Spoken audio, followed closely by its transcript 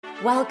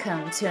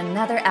Welcome to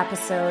another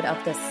episode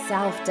of the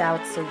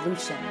Self-Doubt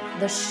Solution,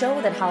 the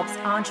show that helps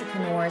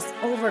entrepreneurs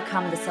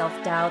overcome the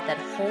self-doubt that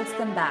holds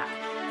them back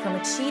from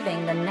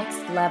achieving the next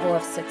level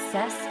of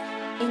success,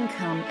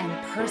 income, and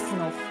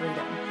personal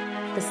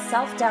freedom. The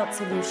Self-Doubt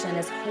Solution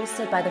is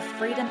hosted by the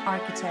freedom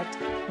architect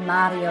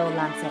Mario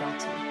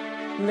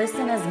Lanzarotti.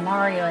 Listen as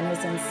Mario and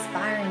his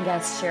inspiring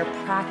guests share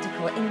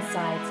practical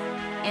insights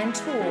and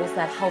tools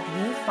that help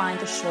you find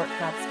the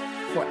shortcuts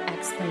for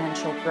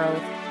exponential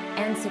growth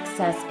and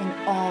success in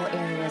all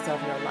areas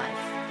of your life.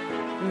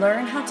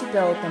 Learn how to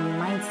build the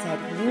mindset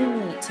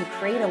you need to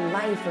create a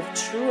life of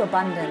true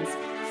abundance,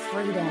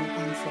 freedom,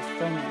 and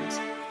fulfillment.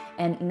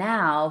 And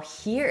now,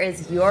 here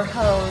is your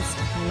host,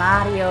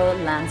 Mario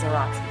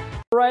Lanzarotti.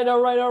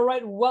 All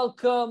right.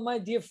 Welcome, my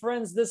dear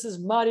friends. This is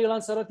Mario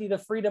Lanzarotti, the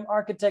Freedom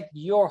Architect,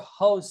 your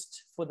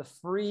host for the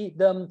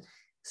Freedom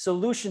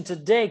Solution.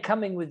 Today,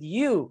 coming with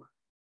you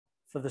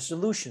for the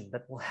solution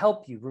that will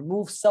help you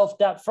remove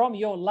self-doubt from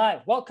your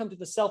life. Welcome to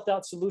the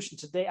Self-Doubt Solution.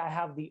 Today, I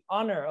have the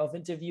honor of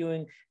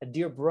interviewing a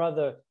dear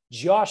brother,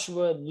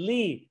 Joshua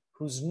Lee,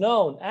 who's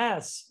known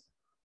as,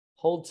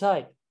 hold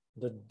tight,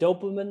 the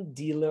dopamine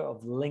dealer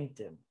of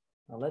LinkedIn.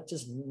 Now, let's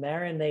just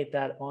marinate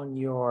that on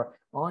your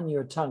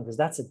tongue, because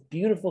that's a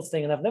beautiful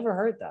thing, and I've never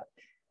heard that.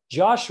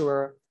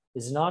 Joshua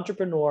is an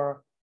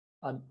entrepreneur,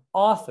 an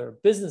author,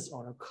 business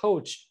owner,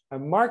 coach, a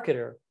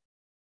marketer,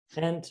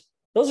 and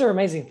those are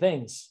amazing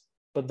things.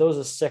 But those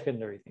are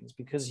secondary things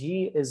because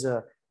he is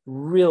a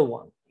real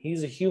one.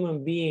 He's a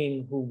human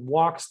being who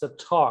walks the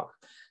talk,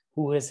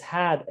 who has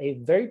had a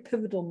very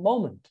pivotal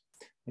moment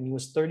when he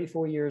was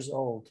 34 years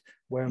old,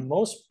 where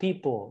most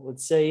people would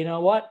say, you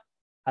know what?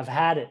 I've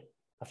had it.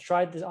 I've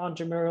tried this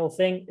entrepreneurial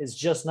thing. It's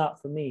just not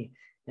for me.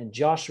 And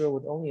Joshua,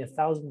 with only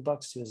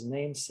 $1,000 to his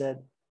name, said,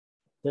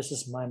 this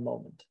is my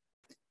moment.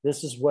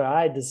 This is where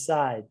I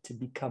decide to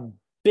become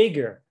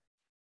bigger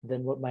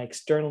than what my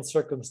external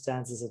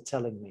circumstances are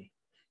telling me.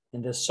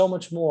 And there's so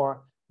much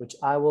more, which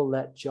I will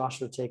let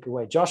Joshua take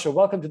away. Joshua,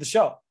 welcome to the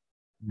show.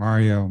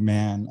 Mario,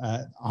 man,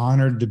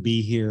 honored to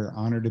be here,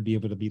 honored to be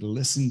able to be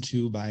listened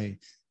to by,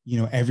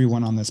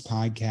 everyone on this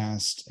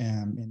podcast.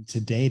 And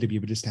today to be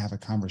able just to have a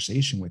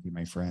conversation with you,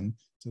 my friend.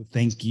 So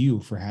thank you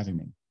for having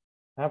me.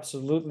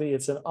 Absolutely.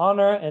 It's an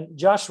honor. And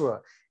Joshua,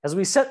 as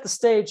we set the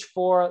stage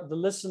for the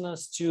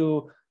listeners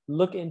to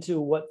look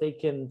into what they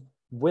can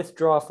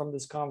withdraw from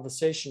this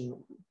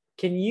conversation,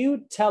 can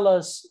you tell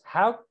us,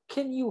 how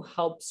can you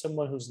help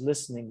someone who's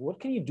listening? What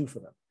can you do for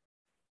them?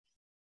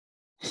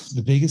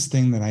 The biggest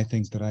thing that I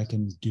think that I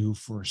can do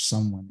for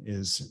someone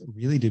is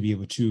really to be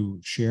able to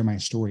share my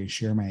story,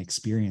 share my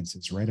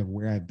experiences, right, of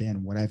where I've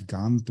been, what I've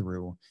gone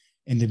through,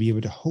 and to be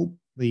able to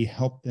hopefully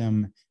help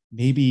them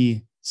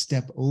maybe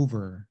step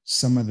over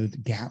some of the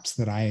gaps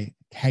that I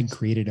had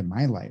created in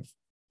my life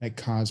that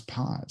caused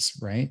pause,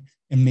 right?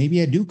 And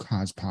maybe I do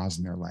cause pause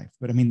in their life,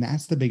 but I mean,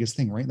 that's the biggest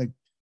thing, right? Like,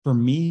 for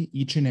me,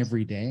 each and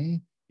every day,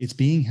 it's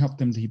being helped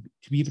them to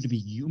be able to be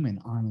human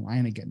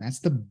online again. That's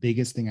the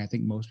biggest thing I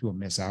think most people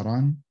miss out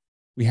on.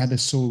 We have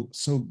this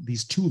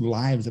these two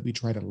lives that we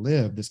try to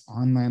live, this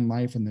online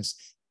life and this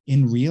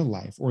in real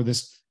life, or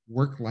this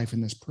work life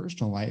and this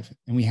personal life.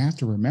 And we have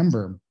to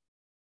remember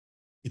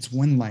it's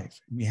one life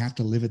and we have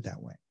to live it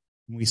that way.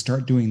 When we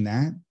start doing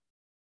that,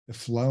 the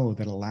flow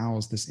that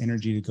allows this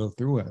energy to go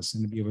through us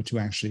and to be able to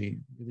actually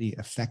really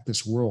affect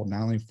this world,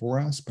 not only for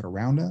us, but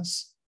around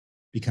us,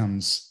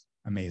 becomes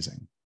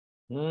amazing.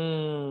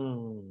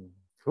 Ooh,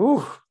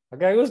 I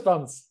got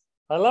goosebumps.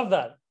 I love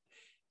that.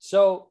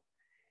 So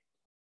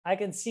I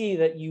can see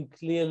that you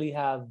clearly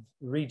have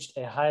reached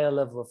a higher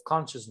level of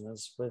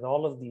consciousness with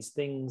all of these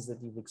things that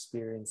you've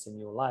experienced in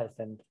your life.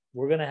 And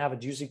we're going to have a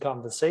juicy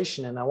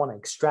conversation, and I want to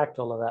extract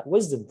all of that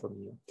wisdom from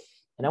you.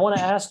 And I want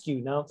to ask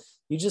you now,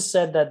 you just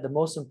said that the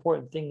most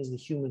important thing is the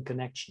human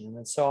connection, and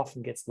it so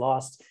often gets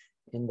lost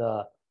in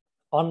the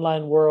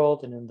online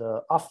world and in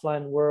the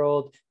offline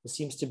world. There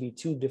seems to be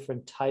two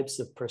different types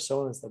of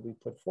personas that we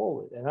put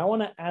forward. And I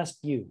want to ask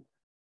you,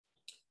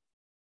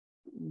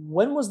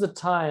 when was the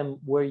time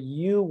where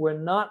you were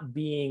not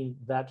being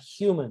that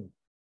human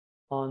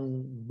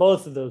on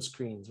both of those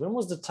screens? When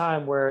was the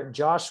time where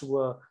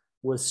Joshua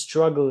was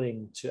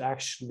struggling to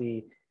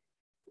actually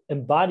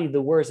embody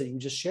the words that you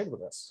just shared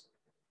with us?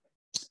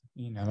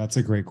 That's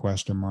a great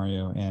question,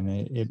 Mario. And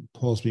it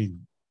pulls me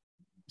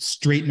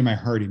straight into my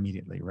heart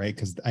immediately, right?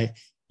 Because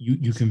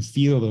you can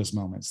feel those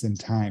moments in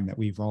time that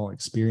we've all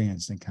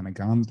experienced and kind of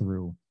gone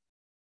through.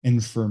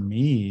 And for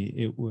me,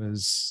 it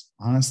was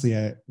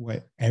honestly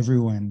what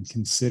everyone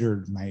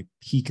considered my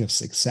peak of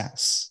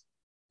success.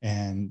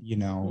 And,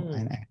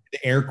 and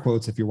the air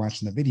quotes if you're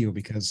watching the video,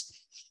 because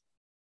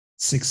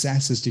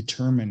success is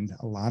determined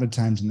a lot of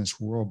times in this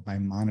world by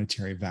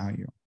monetary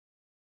value.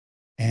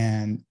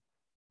 And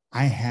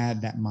I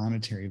had that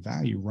monetary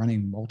value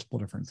running multiple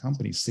different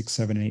companies, 6,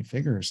 7, and 8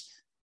 figures.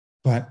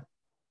 But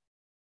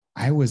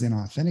I was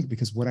inauthentic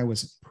because what I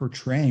was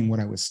portraying,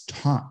 what I was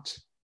taught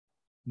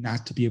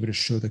not to be able to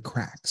show the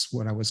cracks,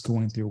 what I was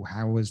going through,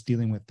 how I was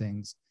dealing with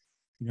things,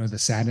 the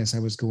sadness I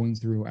was going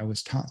through, I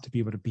was taught to be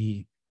able to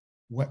be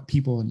what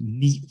people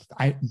need.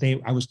 I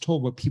was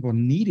told what people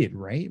needed,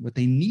 right? What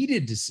they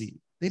needed to see.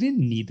 They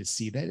didn't need to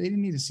see that. They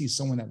didn't need to see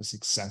someone that was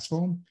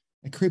successful.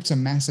 It creates a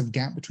massive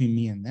gap between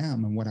me and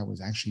them and what I was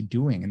actually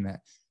doing, and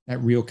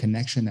that real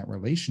connection, that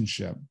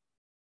relationship.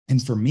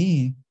 And for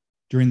me,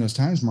 during those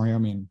times, Mario, I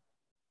mean,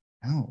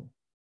 no,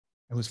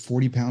 I was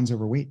 40 pounds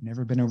overweight,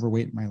 never been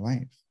overweight in my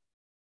life.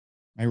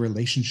 My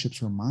relationships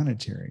were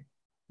monetary,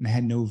 and I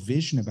had no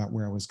vision about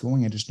where I was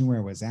going. I just knew where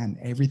I was at, and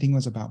everything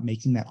was about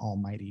making that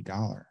almighty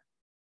dollar.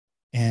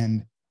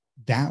 And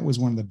that was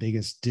one of the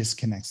biggest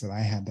disconnects that I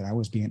had, that I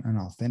was being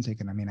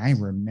unauthentic. And I mean, I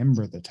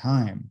remember the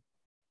time,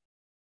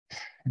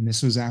 and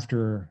this was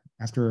after,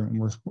 and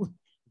we're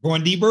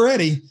going deep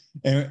already.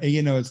 And,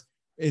 you know,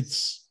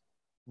 it's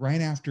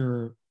right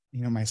after,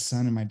 you know, my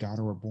son and my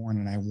daughter were born,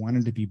 and I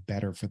wanted to be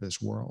better for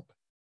this world.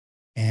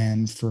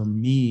 And for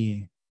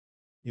me,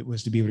 it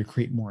was to be able to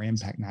create more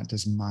impact, not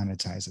just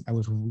monetize it. I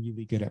was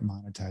really good at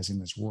monetizing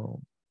this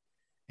world.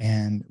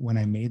 And when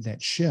I made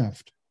that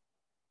shift,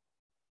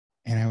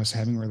 and I was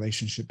having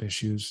relationship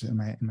issues in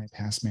my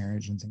past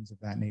marriage and things of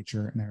that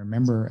nature. And I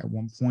remember at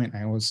one point,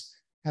 I always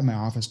had my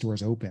office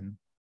doors open.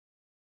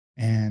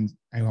 And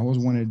I always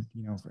wanted,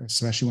 you know,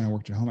 especially when I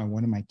worked at home, I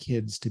wanted my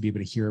kids to be able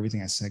to hear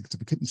everything I said, because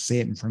if I couldn't say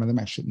it in front of them,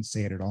 I shouldn't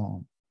say it at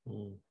all.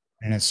 Mm.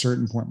 And at a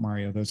certain point,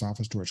 Mario, those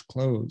office doors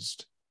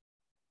closed.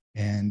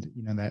 And,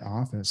 you know, that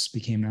office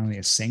became not only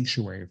a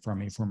sanctuary for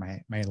me, for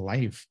my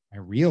life, my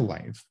real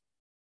life,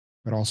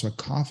 but also a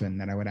coffin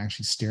that I would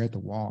actually stare at the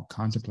wall,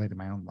 contemplate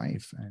my own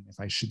life, and if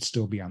I should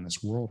still be on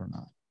this world or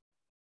not.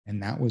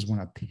 And that was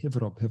a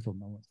pivotal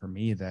moment for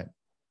me that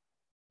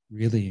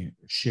really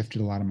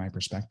shifted a lot of my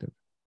perspective.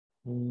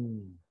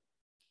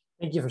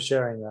 Thank you for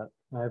sharing that.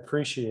 I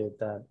appreciate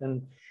that.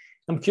 And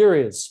I'm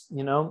curious,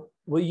 you know,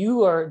 what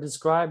you are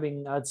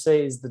describing, I'd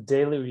say, is the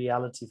daily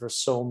reality for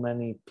so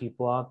many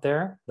people out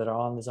there that are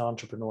on this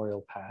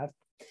entrepreneurial path.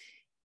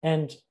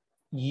 And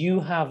you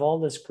have all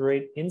this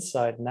great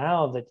insight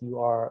now that you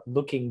are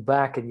looking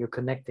back and you're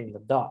connecting the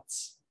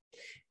dots.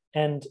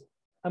 And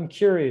I'm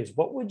curious,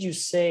 what would you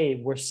say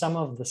were some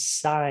of the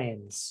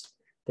signs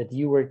that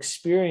you were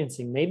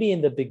experiencing, maybe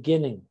in the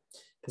beginning?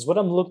 Because what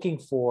I'm looking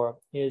for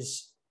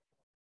is,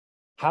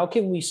 how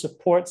can we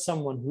support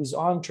someone who's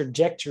on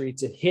trajectory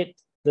to hit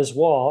this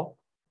wall,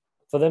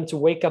 for them to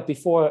wake up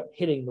before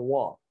hitting the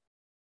wall?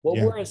 What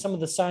were some of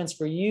the signs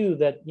for you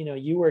that, you know,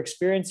 you were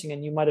experiencing,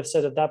 and you might have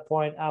said at that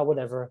point,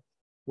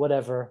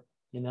 whatever,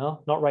 you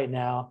know, not right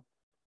now?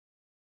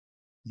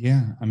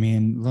 Yeah. I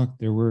mean, look,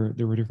 there were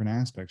different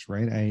aspects,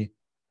 right? I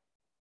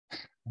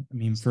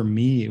mean, for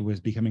me, it was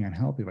becoming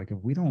unhealthy. Like, if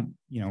we don't,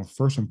 you know,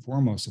 first and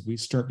foremost, if we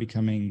start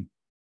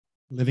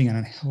living an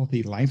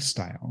unhealthy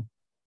lifestyle,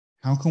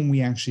 how can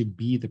we actually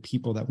be the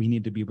people that we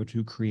need to be able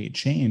to create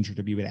change, or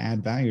to be able to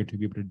add value, to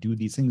be able to do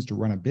these things, to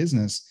run a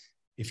business,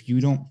 if you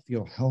don't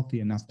feel healthy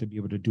enough to be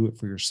able to do it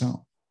for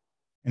yourself?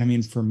 And I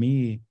mean, for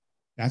me,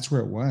 that's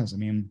where it was. I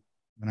mean,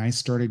 when I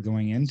started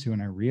going into,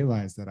 and I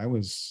realized that I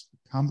was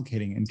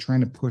complicating and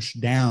trying to push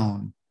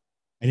down,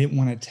 I didn't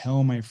want to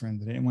tell my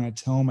friends, I didn't want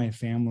to tell my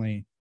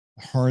family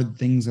the hard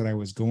things that I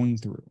was going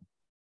through,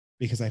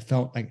 because I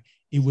felt like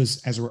it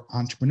was, as an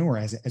entrepreneur,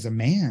 as a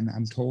man,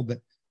 I'm told that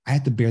I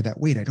had to bear that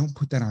weight. I don't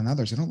put that on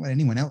others. I don't let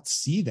anyone else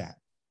see that.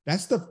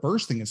 That's the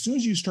first thing. As soon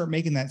as you start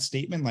making that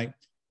statement, like,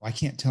 well, I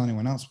can't tell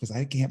anyone else because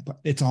I can't,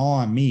 it's all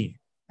on me.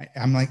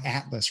 I'm like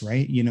Atlas,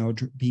 right? You know,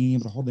 being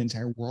able to hold the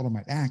entire world on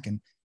my back and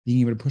being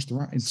able to push the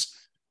rock.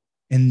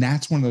 And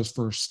that's one of those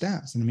first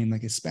steps. And I mean,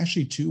 like,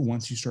 especially too,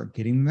 once you start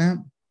getting that,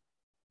 I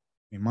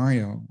mean,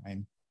 Mario, I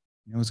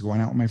was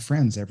going out with my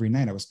friends every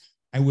night.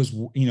 I was,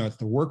 you know, it's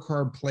the work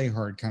hard, play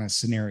hard kind of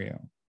scenario,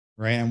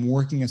 right? I'm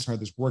working as hard,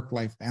 this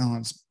work-life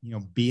balance, you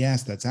know,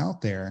 BS that's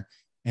out there.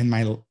 And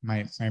my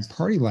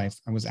party life,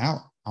 I was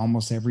out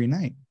almost every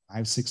night,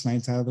 5-6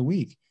 nights out of the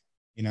week.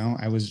 You know,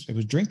 I was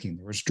drinking,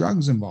 there was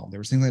drugs involved, there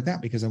was things like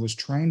that, because I was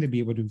trying to be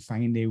able to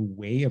find a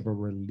way of a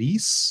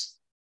release,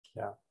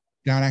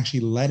 without actually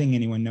letting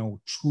anyone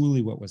know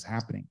truly what was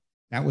happening.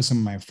 That was some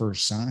of my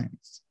first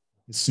signs.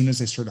 As soon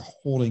as I started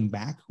holding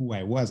back who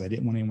I was, I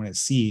didn't want anyone to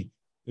see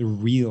the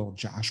real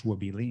Joshua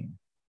B. Lee.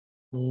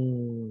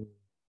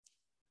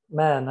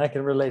 Man, I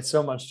can relate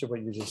so much to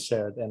what you just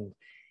shared. And,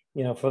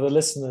 you know, for the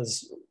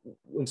listeners,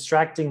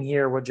 extracting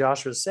here what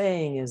Joshua is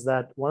saying is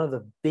that one of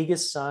the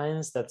biggest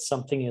signs that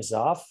something is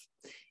off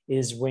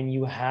is when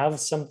you have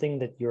something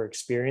that you're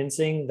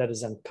experiencing that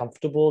is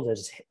uncomfortable,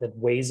 that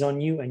weighs on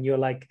you, and you're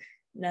like,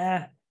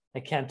 nah, I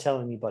can't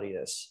tell anybody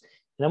this.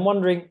 And I'm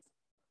wondering,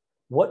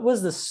 what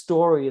was the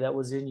story that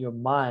was in your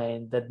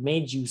mind that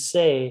made you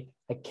say,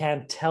 I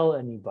can't tell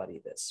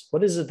anybody this?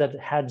 What is it that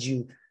had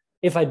you,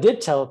 if I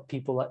did tell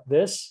people like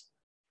this,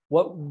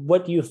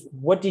 what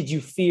did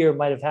you fear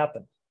might have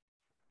happened?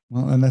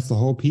 Well, and that's the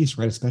whole piece,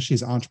 right? Especially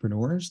as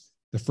entrepreneurs,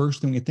 the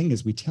first thing we think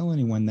is we tell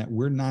anyone that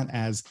we're not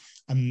as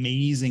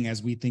amazing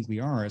as we think we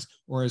are,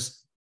 or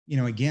as, you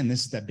know, again,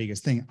 this is that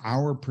biggest thing.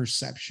 Our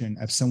perception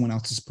of someone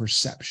else's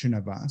perception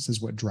of us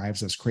is what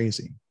drives us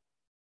crazy.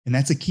 And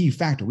that's a key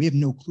factor. We have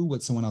no clue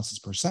what someone else's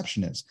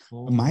perception is.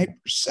 But my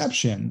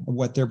perception of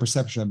what their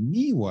perception of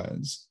me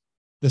was,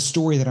 the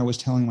story that I was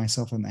telling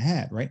myself in the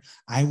head, right?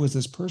 I was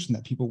this person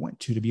that people went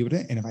to be able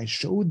to, and if I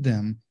showed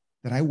them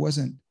that I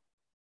wasn't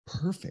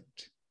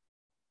perfect,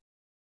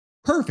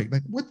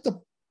 like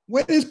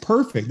what is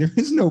perfect? There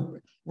is no,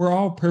 we're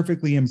all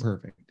perfectly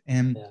imperfect.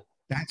 And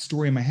that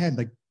story in my head,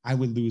 like I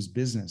would lose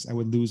business. I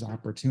would lose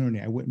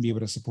opportunity. I wouldn't be able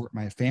to support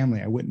my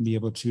family. I wouldn't be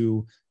able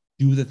to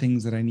do the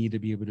things that I need to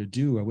be able to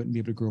do. I wouldn't be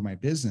able to grow my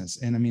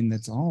business. And I mean,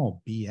 that's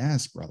all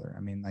BS, brother. I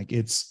mean, like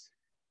it's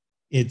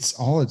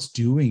all it's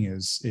doing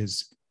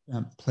is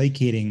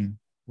placating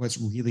what's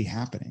really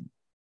happening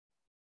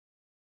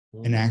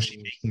and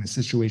actually making the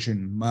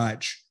situation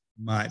much,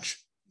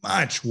 much,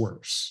 much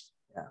worse.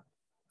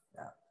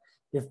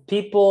 If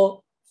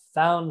people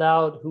found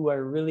out who I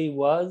really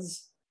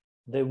was,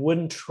 they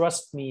wouldn't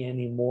trust me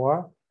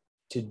anymore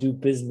to do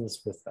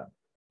business with them.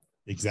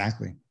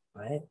 Exactly.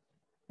 Right.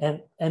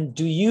 And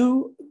can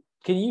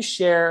you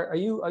share, are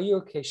you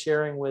okay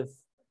sharing with,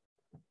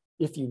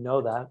 if you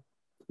know that,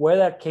 where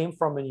that came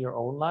from in your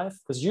own life?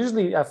 Because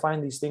usually I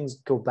find these things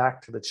go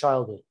back to the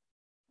childhood.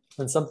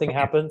 When something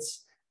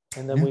happens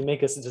and then we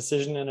make a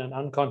decision in an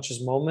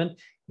unconscious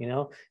moment,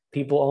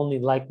 people only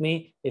like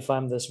me if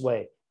I'm this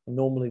way. And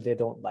normally they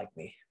don't like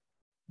me.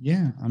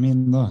 Yeah. I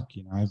mean, look,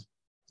 I'm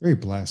very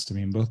blessed. I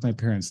mean, both my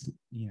parents,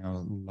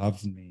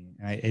 loved me.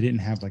 I didn't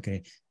have like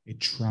a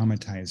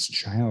traumatized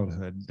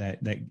childhood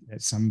that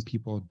some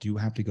people do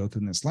have to go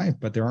through in this life,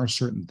 but there are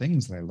certain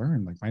things that I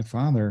learned. Like my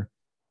father,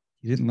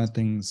 he didn't let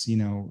things,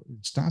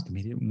 stop him.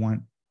 He didn't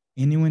want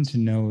anyone to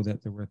know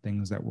that there were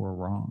things that were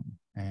wrong.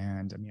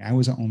 And I mean, I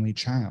was an only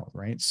child,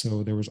 right?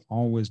 So there was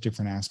always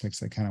different aspects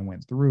that kind of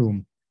went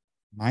through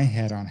my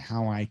head on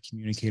how I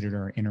communicated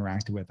or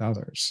interacted with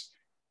others.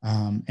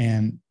 I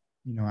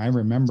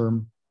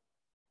remember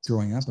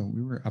growing up, and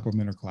we were upper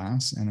middle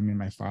class. And I mean,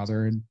 my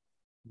father had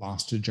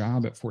lost a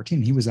job at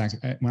 14. He was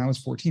when I was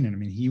 14. And I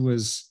mean, he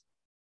was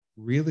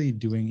really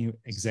doing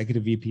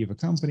executive VP of a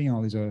company,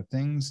 all these other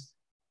things.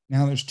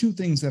 Now there's two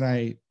things that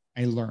I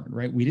learned,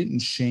 right? We didn't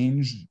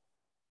change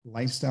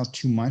lifestyle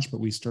too much, but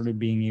we started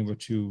being able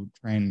to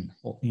try and,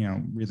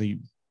 really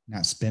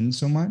not spend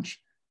so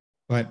much,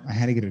 but I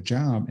had to get a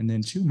job. And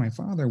then two, my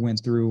father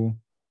went through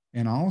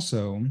and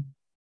also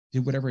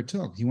did whatever it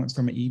took. He went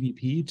from an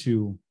EVP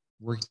to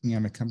working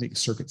on a company,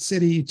 Circuit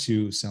City,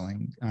 to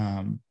selling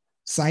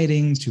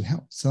siding, to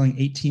selling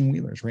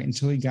 18-wheelers, right?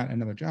 Until he got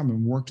another job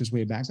and worked his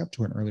way back up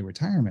to an early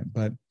retirement.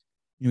 But,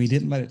 he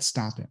didn't let it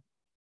stop him.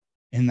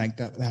 And like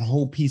that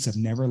whole piece of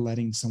never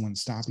letting someone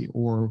stop you.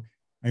 Or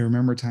I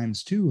remember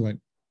times too, like,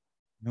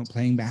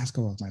 playing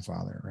basketball with my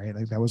father, right?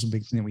 Like that was a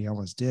big thing that we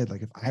always did.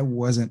 Like if I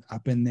wasn't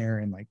up in there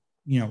and like,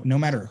 no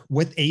matter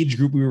what age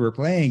group we were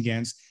playing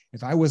against,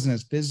 if I wasn't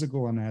as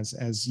physical and as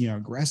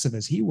aggressive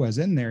as he was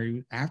in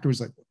there,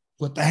 afterwards, like,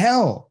 what the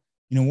hell?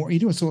 What are you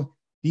doing? So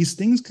these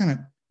things kind of,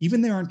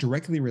 even they aren't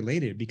directly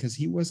related because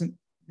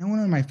no one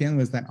in my family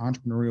was that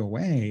entrepreneurial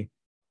way,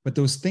 but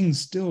those things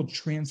still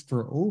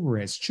transfer over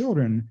as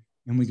children.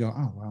 And we go,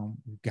 oh, well,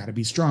 we've got to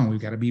be strong.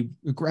 We've got to be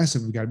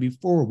aggressive. We've got to be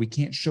forward. We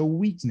can't show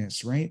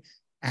weakness, right?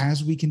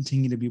 As we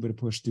continue to be able to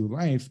push through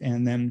life.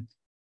 And then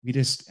we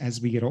just,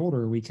 as we get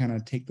older, we kind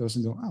of take those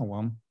and go, oh,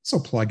 well, so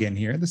plug in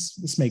here.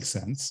 This makes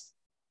sense.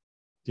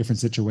 Different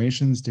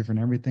situations,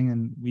 different everything.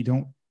 And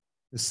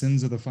the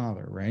sins of the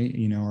father, right?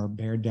 Are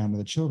bared down to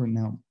the children.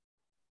 Now,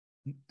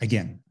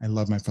 again, I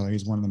love my father.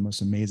 He's one of the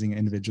most amazing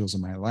individuals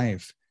in my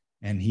life.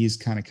 And he's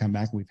kind of come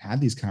back. We've had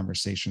these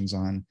conversations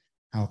on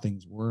how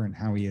things were and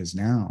how he is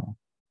now.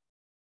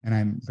 And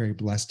I'm very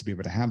blessed to be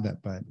able to have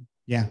that. But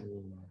yeah.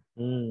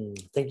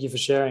 Thank you for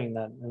sharing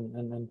that.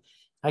 And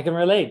I can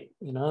relate,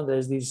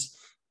 there's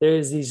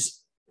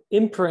these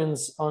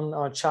imprints on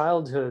our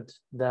childhood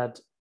that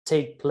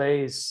take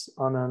place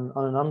on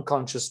an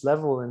unconscious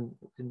level. And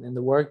in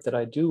the work that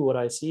I do, what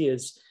I see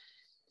is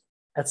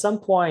at some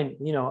point,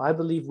 I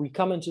believe we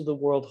come into the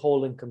world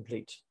whole and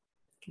complete.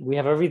 We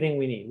have everything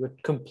we need. We're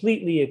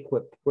completely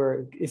equipped.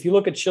 Where if you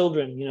look at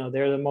children,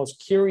 they're the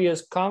most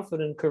curious,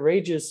 confident,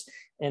 courageous,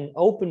 and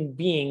open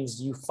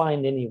beings you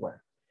find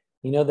anywhere.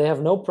 They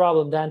have no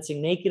problem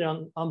dancing naked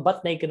on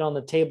butt naked on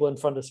the table in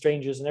front of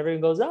strangers, and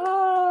everyone goes,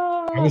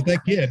 ah. I was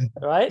that kid,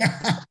 right?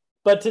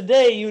 But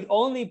today, you'd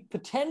only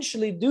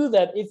potentially do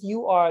that if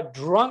you are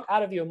drunk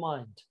out of your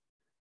mind.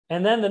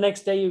 And then the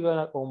next day you're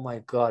going, oh my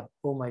God,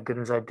 oh my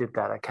goodness, I did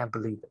that. I can't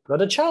believe it.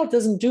 But a child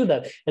doesn't do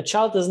that. A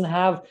child doesn't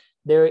have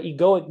their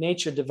egoic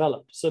nature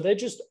developed. So they're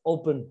just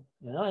open,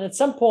 and at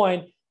some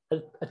point,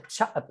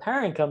 a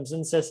parent comes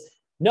and says,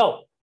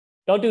 no,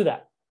 don't do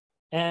that.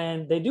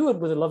 And they do it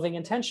with a loving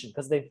intention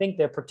because they think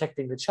they're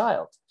protecting the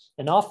child.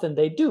 And often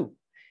they do.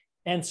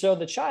 And so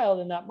the child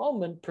in that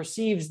moment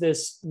perceives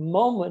this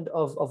moment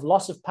of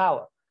loss of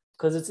power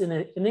because it's in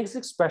its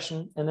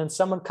expression. And then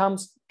someone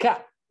comes,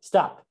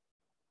 stop.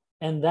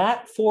 And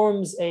that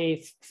forms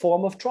a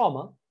form of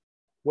trauma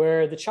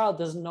where the child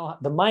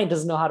the mind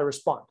doesn't know how to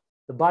respond.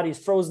 The body is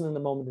frozen in the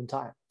moment in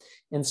time.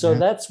 And so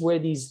that's where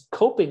these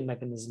coping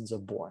mechanisms are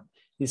born.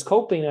 these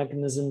coping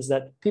mechanisms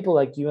that people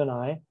like you and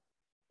I,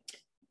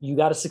 you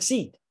got to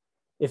succeed.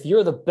 If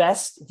you're the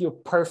best, if you're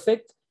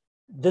perfect,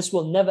 this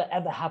will never,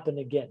 ever happen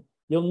again.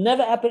 You'll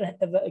never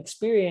ever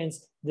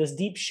experience this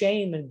deep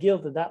shame and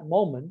guilt at that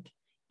moment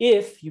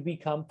if you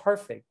become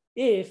perfect.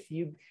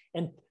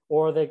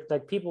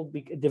 Like people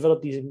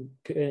develop these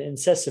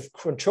excessive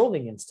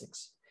controlling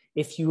instincts.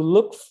 If you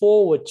look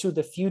forward to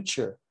the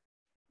future,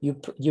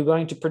 you're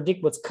going to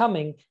predict what's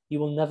coming. You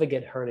will never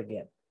get hurt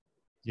again.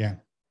 Yeah.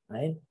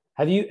 Right?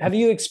 Have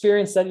you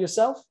experienced that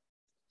yourself?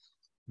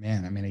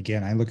 Man, I mean,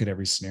 again, I look at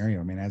every scenario.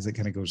 I mean, as it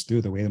kind of goes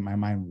through, the way that my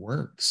mind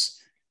works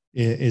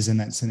is in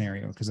that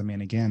scenario. Because I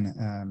mean,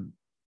 again,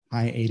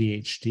 high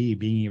ADHD,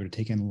 being able to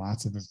take in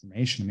lots of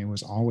information. I mean, it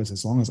was always,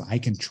 as long as I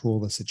control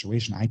the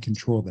situation, I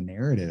control the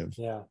narrative.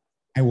 Yeah.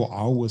 I will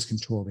always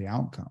control the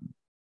outcome,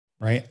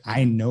 right?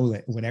 I know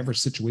that whatever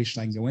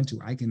situation I can go into,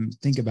 I can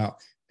think about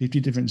 50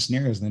 different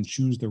scenarios and then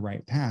choose the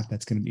right path.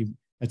 That's going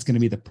to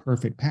be the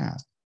perfect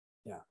path.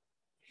 Yeah.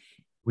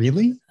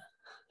 Really?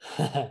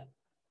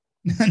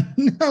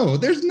 No,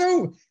 there's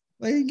no,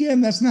 like, again,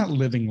 that's not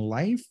living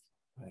life.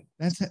 Right.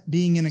 That's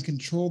being in a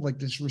control, like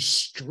this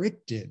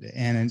restricted,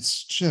 and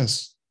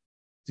it's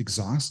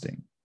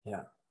exhausting.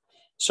 Yeah.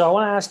 So I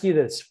want to ask you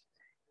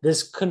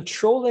this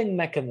controlling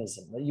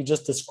mechanism that you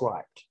just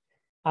described,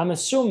 I'm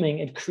assuming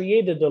it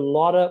created a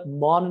lot of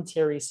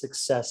monetary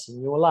success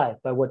in your life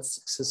by what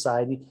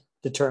society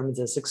determines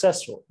as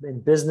successful.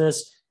 In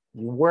business,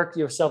 you work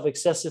yourself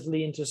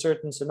excessively into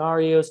certain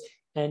scenarios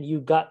and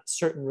you got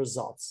certain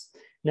results.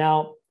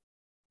 Now,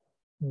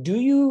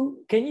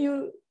 can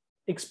you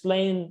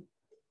explain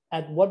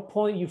at what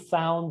point you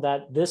found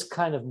that this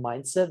kind of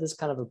mindset, this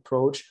kind of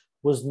approach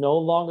was no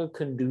longer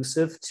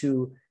conducive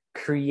to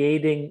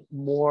creating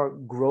more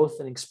growth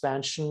and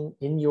expansion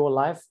in your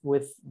life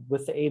with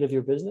the aid of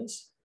your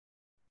business?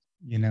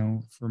 You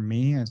know, for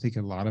me, I think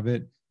a lot of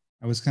it,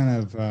 I was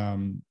kind of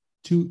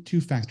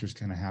two factors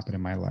kind of happened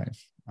in my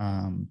life.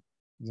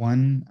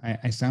 One,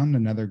 I found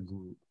another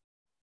group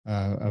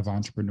of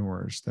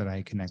entrepreneurs that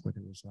I connect with.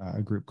 It was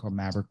a group called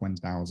Maverick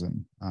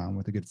 1000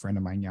 with a good friend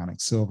of mine, Yannick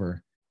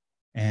Silver.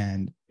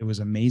 And it was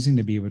amazing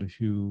to be able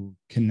to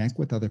connect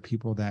with other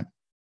people that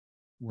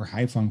were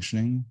high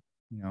functioning,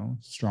 you know,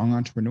 strong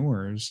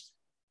entrepreneurs,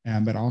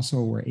 but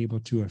also were able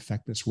to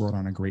affect this world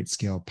on a great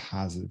scale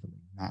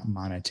positively, not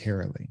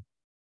monetarily.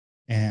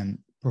 And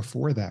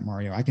before that,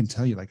 Mario, I can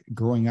tell you, like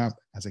growing up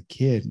as a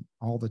kid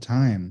all the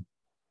time,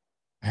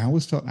 I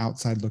always felt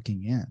outside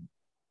looking in.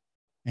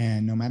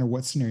 And no matter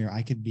what scenario,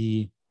 I could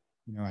be,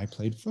 you know, I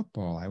played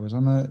football. I was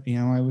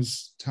I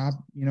was top,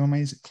 in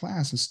my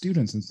class of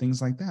students and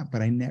things like that,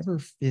 but I never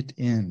fit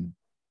in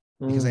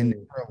because I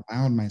never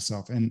allowed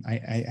myself. And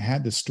I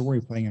had the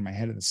story playing in my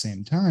head at the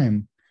same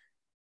time,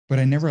 but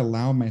I never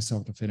allowed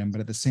myself to fit in.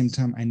 But at the same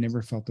time, I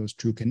never felt those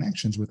true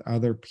connections with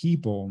other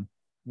people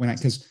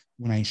because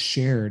when I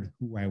shared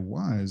who I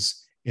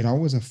was, it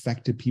always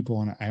affected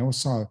people. And I always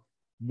saw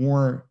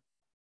more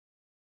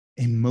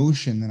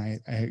emotion than I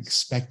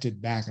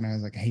expected back. And I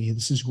was like, hey,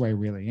 this is who I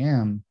really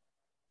am.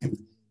 And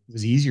it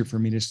was easier for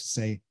me just to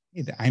say,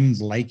 hey, I'm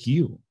like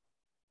you.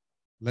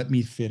 Let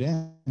me fit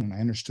in. And I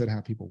understood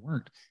how people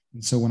worked.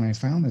 And so when I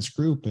found this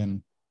group, and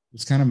it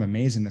was kind of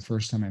amazing, the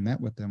first time I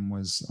met with them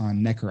was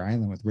on Necker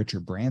Island with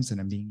Richard Branson,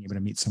 and being able to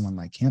meet someone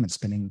like him and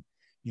spending,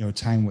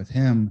 time with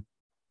him,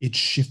 it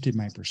shifted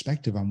my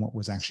perspective on what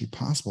was actually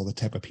possible, the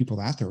type of people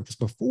out there. Because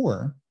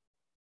before,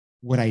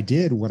 what I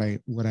did, what I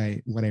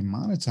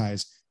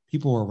monetized,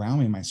 people around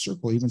me in my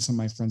circle, even some of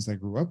my friends that I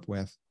grew up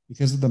with,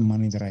 because of the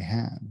money that I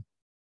had.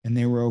 And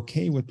they were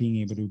okay with being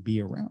able to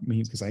be around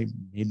me because I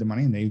made the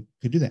money and they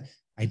could do that.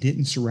 I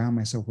didn't surround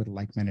myself with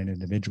like-minded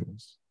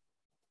individuals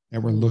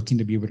that were looking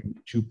to be able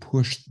to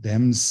push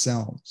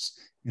themselves.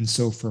 And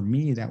so for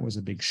me, that was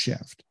a big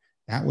shift.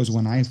 That was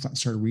when I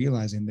started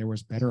realizing there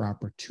was better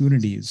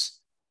opportunities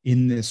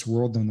in this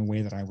world than the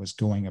way that I was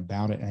going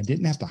about it. And I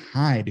didn't have to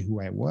hide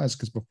who I was,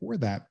 because before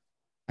that,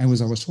 I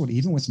was told,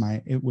 even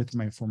with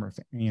my former,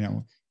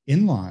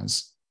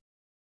 in-laws,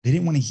 they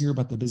didn't want to hear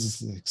about the business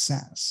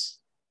success,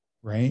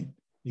 right?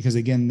 Because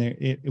again,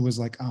 it was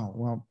like, oh,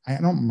 well, I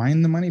don't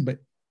mind the money, but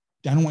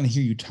I don't want to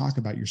hear you talk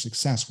about your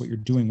success, what you're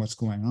doing, what's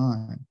going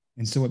on.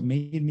 And so it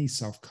made me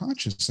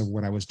self-conscious of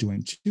what I was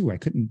doing too. I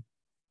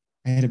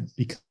had to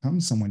become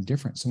someone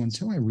different. So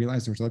until I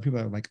realized there was other people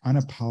that were like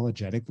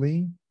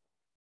unapologetically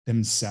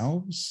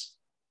themselves,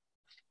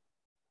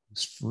 it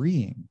was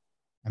freeing.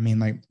 I mean,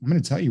 like, I'm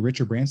going to tell you,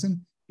 Richard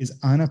Branson is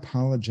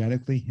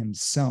unapologetically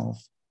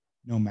himself,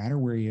 no matter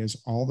where he is,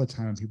 all the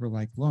time. And people are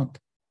like, look,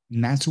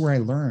 and that's where I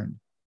learned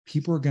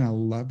people are going to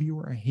love you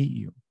or hate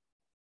you,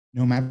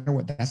 no matter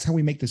what. That's how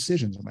we make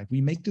decisions. Like, we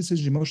make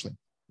decisions emotionally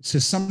to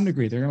some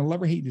degree. They're going to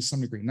love or hate you to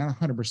some degree, not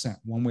 100%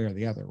 one way or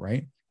the other,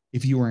 right?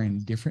 If you are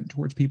indifferent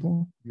towards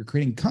people, you're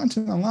creating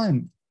content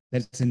online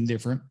that's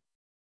indifferent,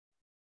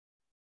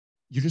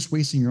 you're just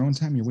wasting your own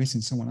time. You're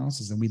wasting someone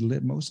else's.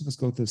 And most of us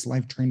go through this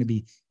life trying to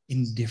be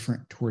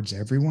indifferent towards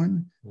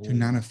everyone, to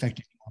not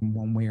affect anyone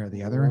one way or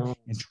the other,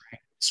 and try to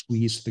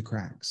squeeze through the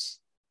cracks.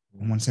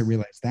 And once I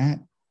realized that,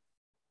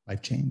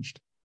 life changed.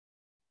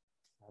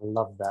 I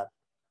love that.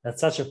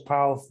 That's such a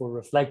powerful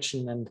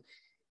reflection.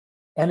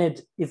 And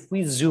if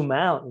we zoom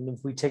out and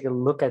if we take a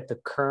look at the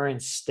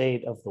current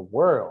state of the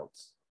world,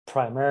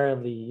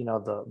 primarily,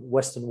 the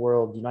Western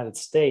world, United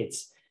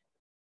States,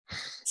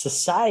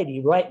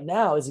 society right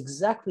now is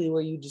exactly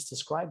where you just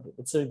described it.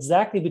 It's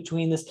exactly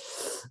between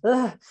this,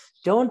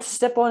 don't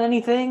step on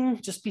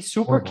anything, just be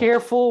super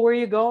careful where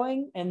you're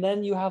going. And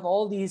then you have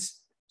all these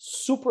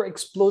super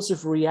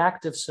explosive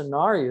reactive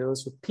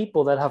scenarios with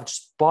people that have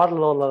just bottled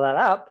all of that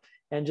up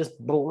and just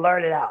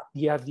blurt it out.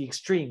 You have the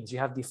extremes, you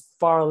have the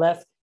far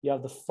left, you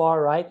have the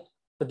far right,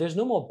 but there's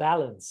no more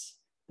balance.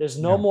 There's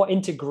no more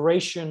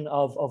integration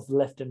of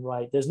left and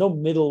right. There's no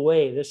middle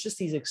way. There's just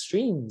these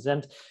extremes.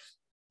 And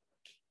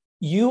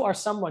you are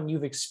someone,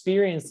 you've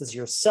experienced this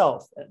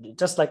yourself,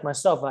 just like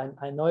myself.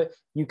 I know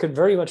you can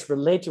very much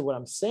relate to what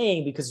I'm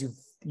saying because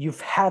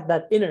you've had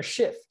that inner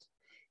shift.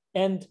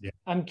 And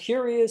I'm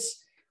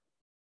curious,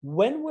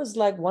 when was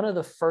like one of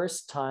the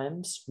first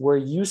times where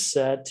you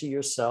said to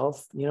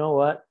yourself, you know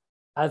what,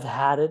 I've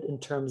had it in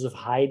terms of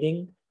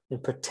hiding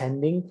and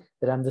pretending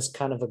that I'm this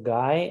kind of a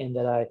guy and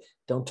that I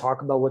don't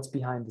talk about what's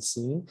behind the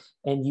scene.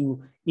 And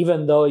you,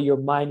 even though your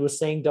mind was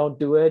saying, don't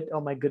do it, oh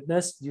my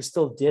goodness, you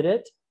still did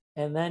it.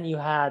 And then you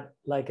had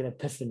like an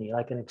epiphany,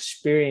 like an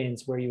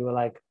experience where you were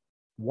like,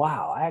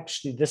 wow,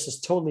 actually, this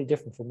is totally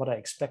different from what I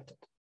expected.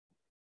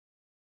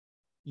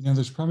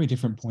 There's probably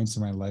different points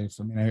in my life.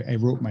 I mean, I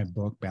wrote my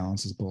book,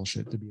 Balance is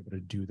Bullshit, to be able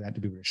to do that,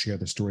 to be able to share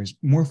the stories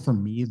more for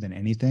me than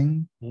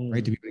anything,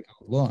 right? To be able to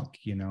go, look,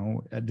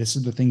 this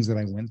is the things that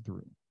I went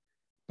through.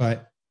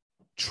 But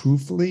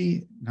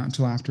truthfully, not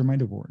until after my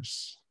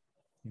divorce,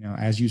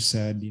 as you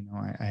said,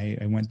 I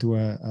went through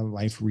a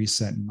life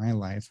reset in my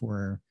life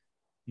where,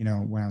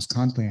 when I was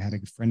contemplating, I had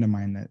a friend of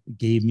mine that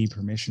gave me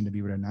permission to be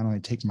able to not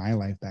only take my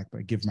life back,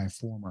 but give my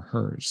former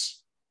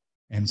hers,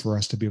 and for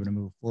us to be able to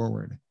move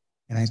forward.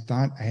 And I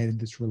thought I had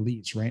this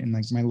release, right? And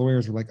like my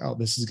lawyers were like, oh,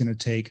 this is going to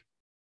take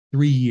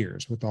 3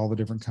 years with all the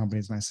different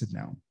companies. And I said,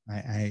 no,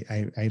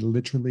 I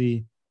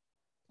literally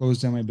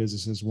closed down my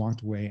businesses,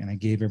 walked away, and I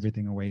gave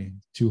everything away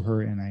to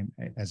her. And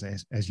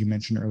as you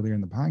mentioned earlier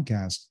in the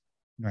podcast,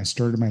 I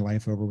started my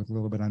life over with a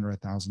little bit under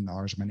 $1,000 in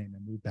my name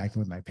and moved back in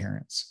with my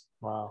parents.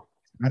 Wow.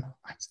 I'm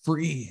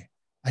free.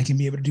 I can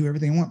be able to do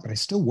everything I want, but I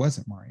still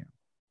wasn't, Mario,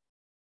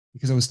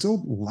 because I was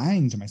still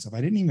lying to myself.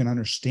 I didn't even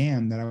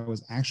understand that I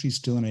was actually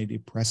still in a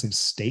depressive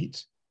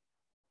state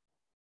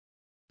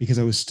because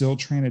I was still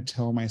trying to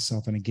tell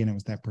myself. And again, it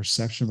was that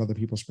perception of other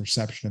people's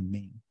perception of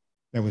me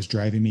that was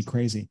driving me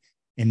crazy.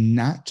 And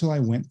not till I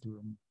went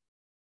through,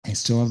 I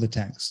still have the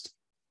text.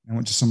 I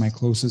went to some of my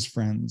closest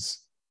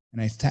friends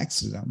and I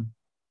texted them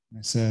and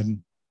I said,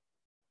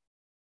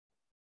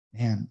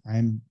 man,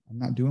 I'm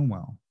not doing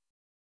well.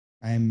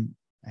 I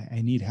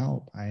need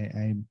help.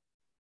 I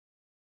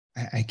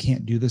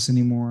can't do this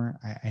anymore.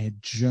 I've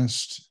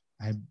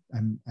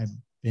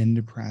been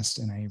depressed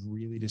and I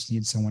really just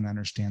need someone to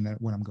understand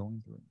that what I'm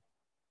going through.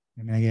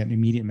 I mean, I get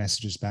immediate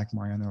messages back,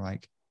 Mario, and they're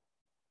like,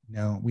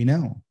 no, we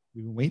know.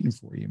 We've been waiting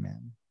for you,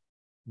 man.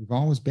 We've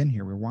always been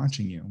here. We're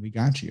watching you. We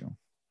got you.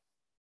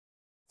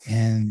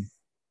 And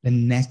the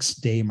next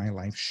day, my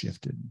life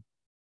shifted.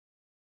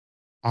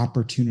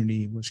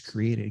 Opportunity was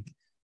created.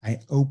 I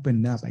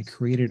opened up. I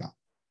created,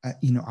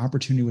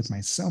 opportunity with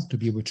myself to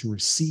be able to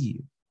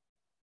receive,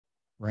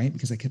 right?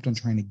 Because I kept on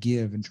trying to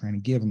give.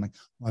 I'm like,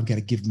 well, I've got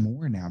to give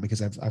more now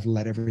because I've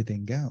let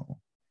everything go.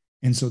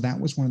 And so that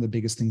was one of the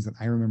biggest things that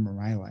I remember in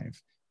my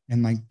life.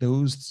 And like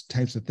those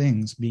types of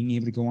things, being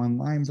able to go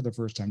online for the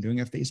first time,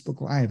 doing a Facebook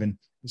Live and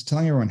just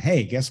telling everyone,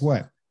 hey, guess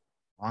what?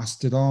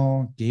 Lost it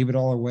all, gave it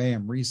all away.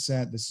 I'm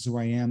reset. This is who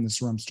I am. This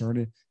is where I'm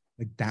started.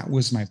 Like that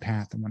was my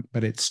path.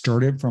 But it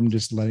started from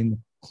just letting the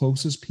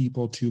closest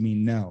people to me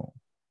know,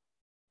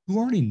 who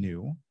already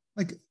knew.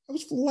 Like I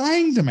was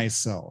lying to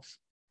myself.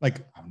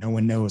 Like, oh, no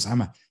one knows.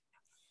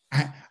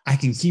 I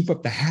can keep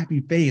up the happy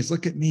face.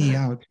 Look at me.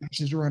 Oh,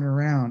 just running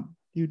around.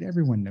 Dude,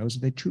 everyone knows.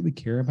 If they truly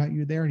care about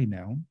you, they already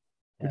know.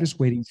 They're just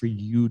waiting for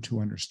you to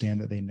understand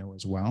that they know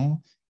as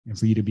well, and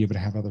for you to be able to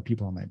have other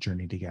people on that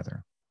journey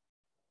together.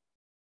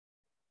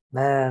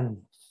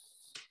 Man,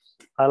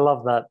 I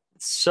love that.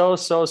 So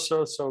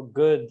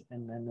good.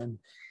 And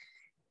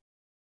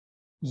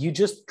you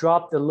just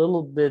dropped a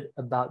little bit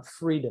about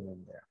freedom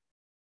in there.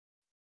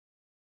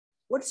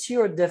 What's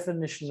your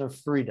definition of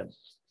freedom?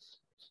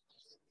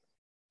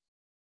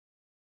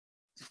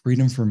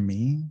 Freedom for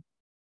me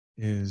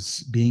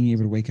is being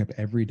able to wake up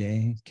every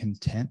day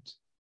content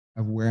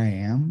of where I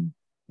am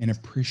and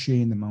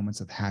appreciating the moments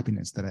of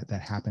happiness that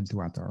happen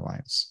throughout our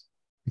lives.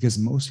 Because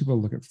most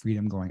people look at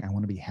freedom going, I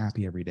want to be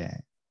happy every day.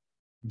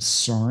 I'm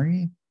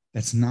sorry,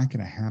 that's not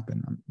going to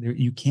happen.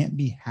 You can't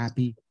be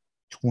happy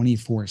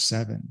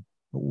 24/7.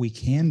 What we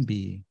can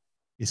be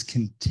is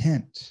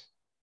content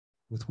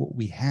with what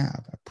we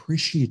have,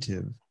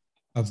 appreciative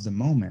of the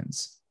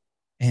moments,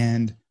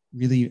 and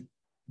really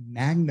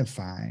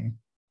magnify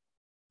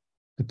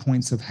the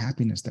points of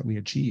happiness that we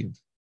achieve.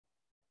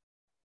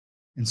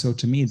 And so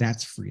to me,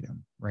 that's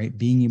freedom, right?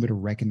 Being able to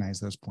recognize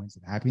those points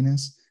of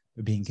happiness,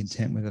 but being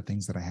content with the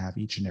things that I have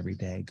each and every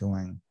day,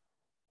 going,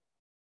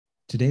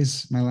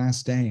 today's my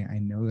last day. I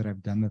know that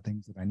I've done the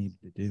things that I needed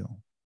to do.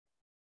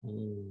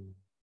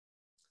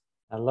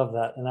 I love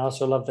that. And I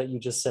also love that you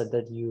just said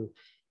that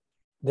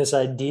this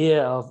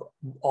idea of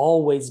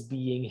always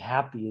being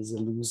happy is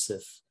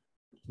elusive.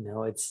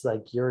 It's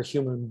like you're a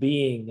human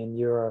being and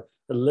you're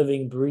a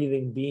living,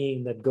 breathing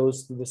being that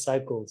goes through the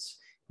cycles.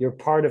 You're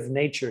part of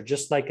nature.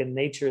 Just like in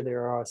nature,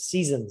 there are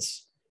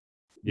seasons.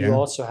 Yeah. You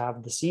also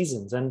have the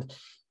seasons. And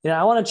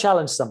I want to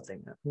challenge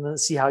something.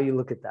 Let's see how you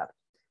look at that.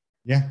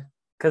 Yeah.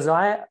 Because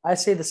I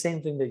say the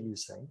same thing that you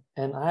say.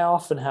 And I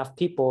often have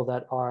people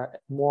that are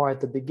more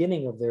at the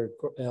beginning of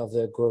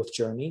their growth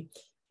journey.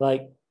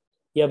 Like,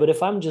 yeah, but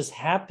if I'm just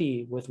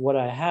happy with what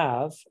I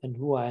have and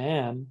who I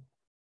am,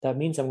 that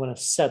means I'm going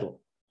to settle.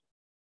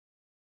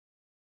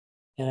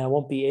 And I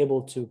won't be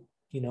able to,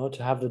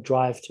 to have the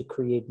drive to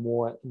create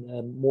more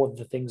of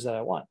the things that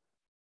I want.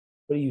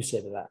 What do you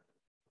say to that?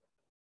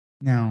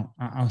 Now,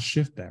 I'll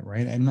shift that,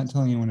 right? I'm not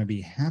telling anyone to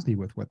be happy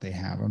with what they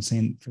have. I'm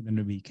saying for them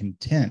to be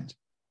content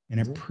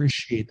and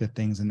appreciate the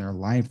things in their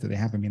life that they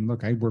have. I mean,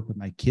 look, I work with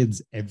my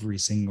kids every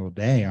single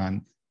day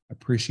on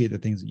appreciate the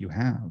things that you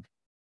have,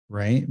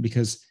 right?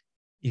 Because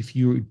if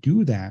you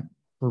do that,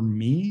 for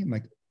me,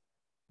 like,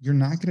 you're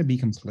not going to be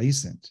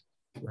complacent,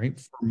 right?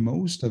 For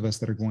most of us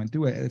that are going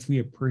through it, if we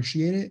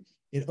appreciate it,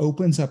 it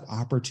opens up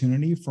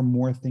opportunity for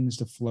more things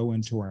to flow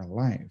into our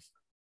life,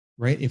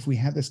 right? If we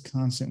have this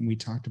constant, and we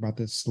talked about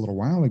this a little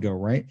while ago,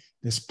 right?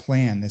 This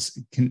plan, this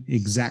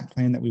exact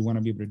plan that we want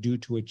to be able to do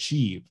to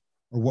achieve,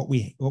 or what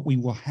we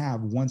will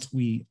have once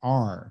we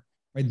are,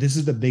 right? This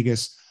is the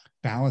biggest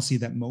fallacy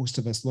that most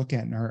of us look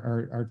at and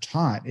are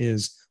taught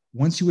is,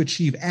 once you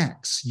achieve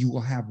X, you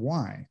will have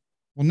Y.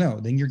 Well,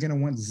 no, then you're going to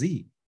want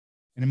Z.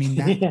 And I mean,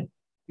 that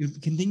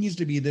it continues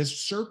to be this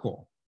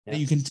circle that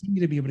you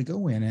continue to be able to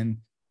go in. And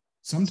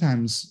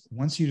sometimes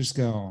once you just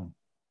go,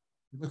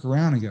 you look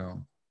around and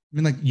go, I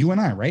mean, like you and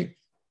I, right?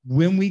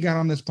 When we got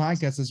on this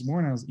podcast this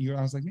morning,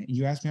 I was like, man,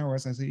 you asked me how I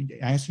was. I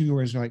asked you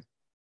yours. You're like,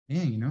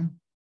 man,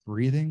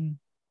 breathing,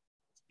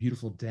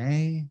 beautiful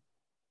day,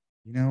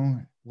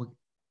 what,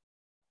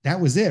 that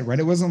was it, right?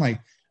 It wasn't like,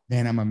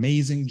 man, I'm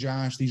amazing,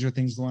 Josh. These are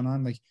things going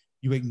on. Like,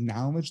 you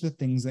acknowledge the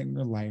things that in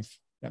your life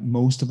that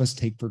most of us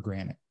take for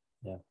granted.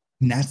 Yeah.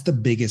 And that's the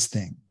biggest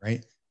thing,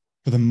 right?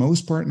 For the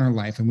most part in our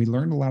life, and we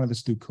learned a lot of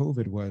this through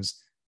COVID,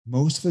 was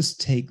most of us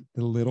take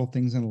the little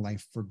things in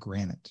life for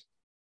granted.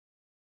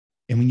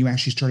 And when you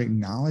actually start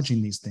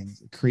acknowledging these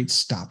things, it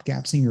creates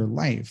stopgaps in your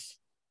life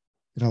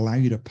that allow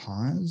you to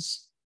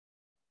pause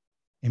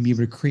and be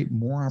able to create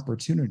more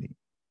opportunity,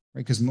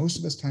 right? Because most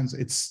of us times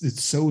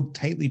it's so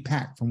tightly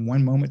packed from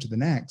one moment to the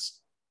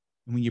next.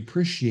 And when you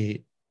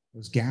appreciate,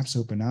 those gaps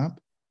open up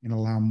and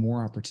allow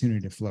more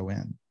opportunity to flow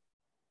in.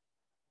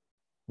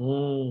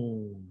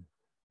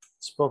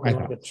 Spoken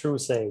like a true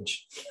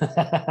sage.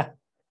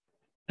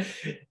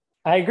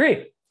 I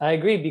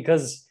agree,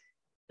 because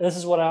this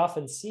is what I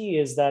often see,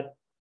 is that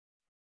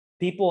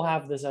people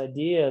have this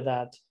idea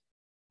that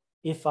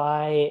if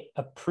I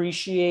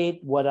appreciate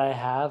what I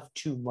have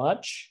too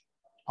much,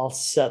 I'll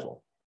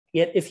settle.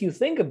 Yet if you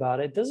think about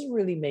it, it doesn't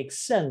really make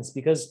sense,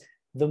 because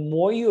the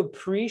more you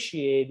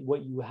appreciate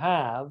what you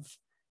have,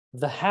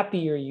 the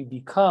happier you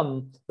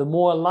become, the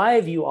more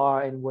alive you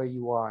are in where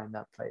you are in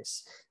that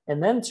place.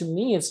 And then to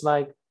me, it's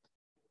like,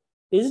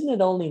 isn't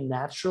it only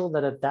natural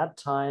that at that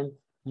time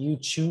you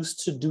choose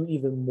to do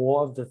even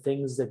more of the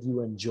things that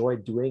you enjoy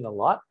doing a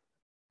lot?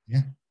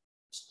 Yeah.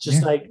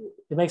 Just like,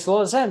 it makes a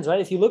lot of sense,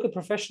 right? If you look at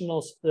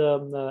professional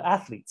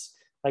athletes,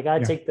 like I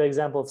take the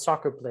example of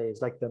soccer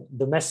players, like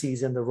the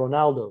Messis and the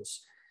Ronaldos.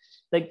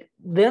 Like,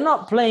 they're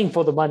not playing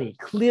for the money,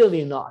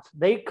 clearly not.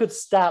 They could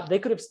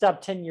have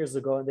stopped 10 years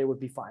ago and they would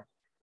be fine.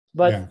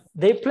 But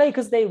they play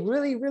because they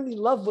really, really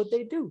love what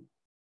they do.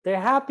 They're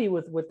happy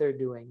with what they're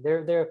doing.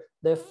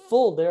 They're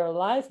full, they're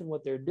alive in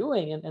what they're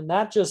doing. And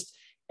that just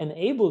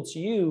enables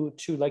you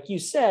to, like you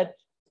said,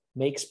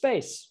 make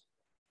space.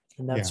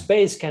 And that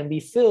space can be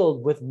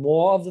filled with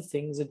more of the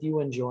things that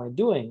you enjoy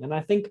doing. And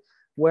I think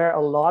where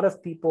a lot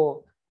of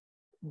people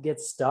get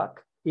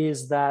stuck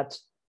is that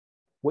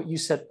what you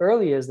said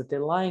earlier is that they're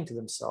lying to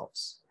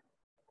themselves.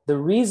 The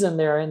reason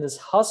they're in this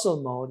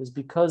hustle mode is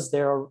because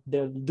they're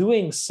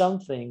doing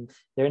something,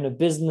 they're in a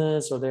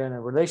business or they're in a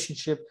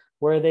relationship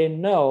where they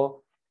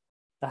know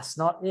that's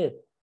not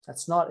it.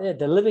 That's not it.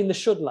 They're living the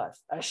should life.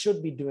 I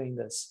should be doing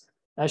this.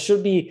 I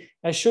should be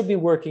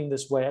working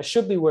this way. I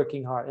should be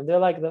working hard. And they're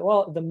like,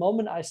 well, the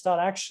moment I start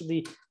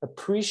actually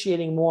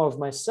appreciating more of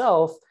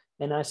myself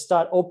and I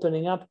start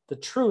opening up the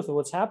truth of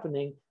what's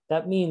happening,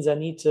 that means I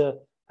need to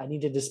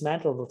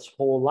dismantle this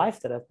whole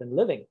life that I've been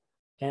living.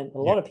 And a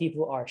lot of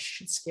people are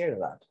scared of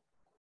that.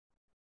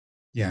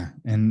 Yeah.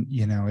 And,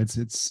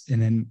 it's,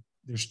 and then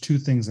there's two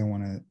things I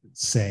want to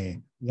say.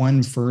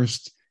 One,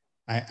 first,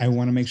 I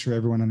want to make sure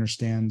everyone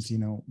understands,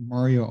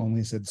 Mario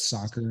only said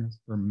soccer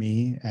for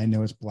me. I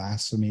know it's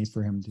blasphemy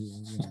for him to,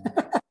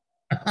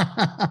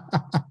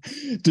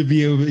 to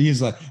be able,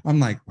 he's like, I'm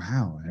like,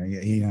 wow,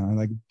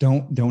 like,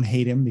 don't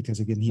hate him, because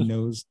again, he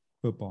knows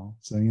football.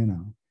 So,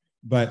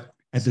 But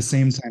at the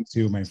same time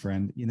too, my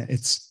friend,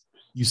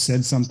 you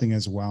said something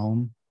as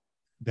well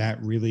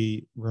that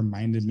really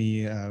reminded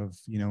me of,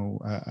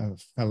 a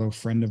fellow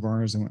friend of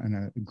ours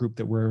and a group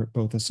that we're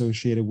both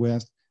associated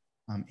with,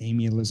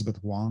 Amy Elizabeth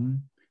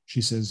Wong.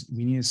 She says,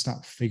 we need to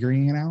stop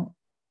figuring it out.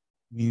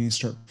 We need to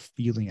start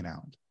feeling it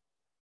out.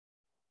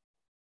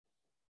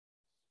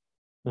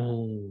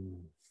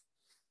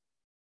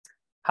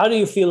 How do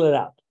you feel it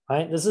out?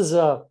 Right. This is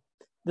a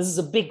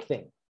big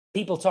thing.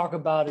 People talk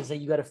about is that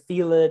you got to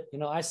feel it.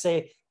 I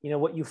say,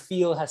 what you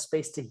feel has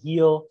space to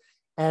heal.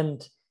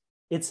 And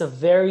it's a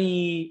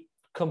very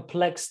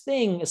complex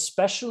thing,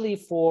 especially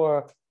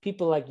for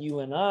people like you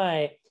and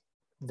I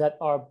that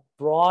are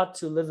brought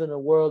to live in a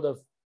world of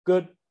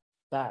good,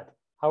 bad.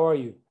 How are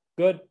you?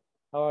 Good.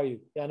 How are you?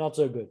 Yeah, not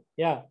so good.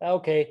 Yeah,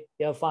 okay.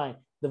 Yeah, fine.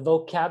 The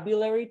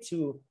vocabulary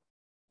to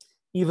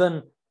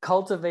even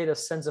cultivate a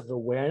sense of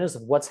awareness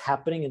of what's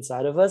happening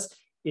inside of us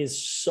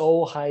is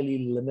so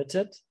highly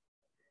limited,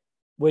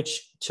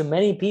 which to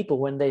many people,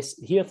 when they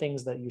hear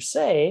things that you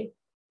say,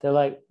 they're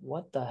like,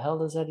 what the hell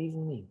does that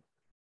even mean?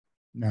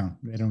 No,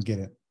 they don't get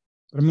it.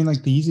 But I mean,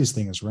 like the easiest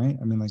thing is, right?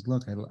 I mean, like,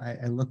 look,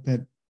 I looked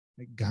at,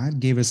 like, God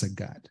gave us a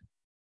gut,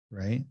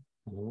 right?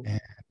 Mm-hmm.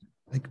 And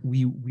like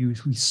we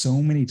so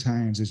many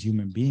times as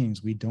human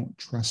beings, we don't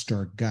trust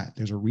our gut.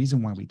 There's a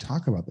reason why we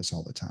talk about this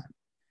all the time.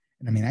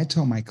 And I mean, I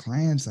tell my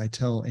clients, I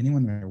tell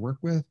anyone that I work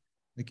with,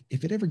 like,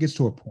 if it ever gets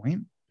to a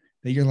point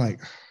that you're like,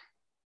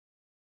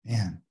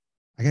 man,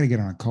 I got to get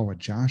on a call with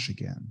Josh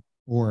again.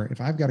 Or if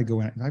I've got to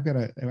go in,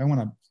 if I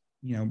want to,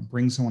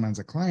 bring someone on as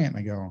a client, and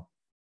I go,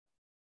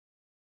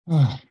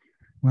 oh,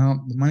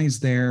 well, the money's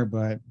there,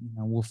 but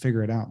we'll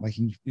figure it out. Like,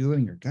 can you feel it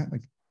in your gut?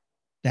 Like,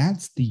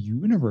 that's the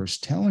universe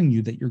telling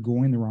you that you're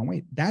going the wrong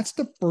way. That's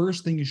the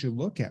first thing you should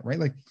look at, right?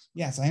 Like,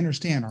 yes, I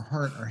understand our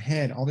heart, our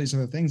head, all these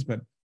other things, but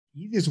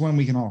the easiest one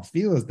we can all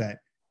feel is that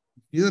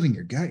you feel it in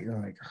your gut. You're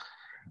like,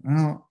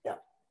 well, yeah,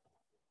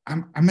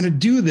 I'm going to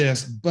do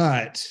this,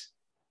 but,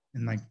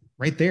 and like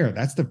right there,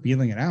 that's the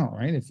feeling it out,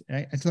 right? If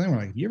I tell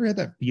anyone, like, you ever had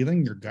that feeling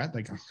in your gut?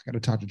 Like, oh, I got to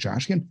talk to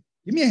Josh again.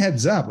 Give me a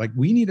heads up. Like,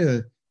 we need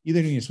to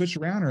either need to switch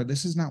around or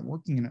this is not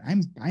working. And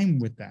I'm fine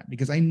with that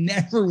because I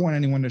never want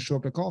anyone to show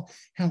up to call.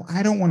 Hell,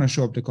 I don't want to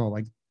show up to call.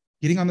 Like,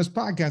 getting on this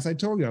podcast, I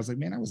told you, I was like,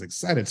 man, I was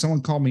excited.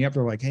 Someone called me up.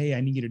 They're like, hey,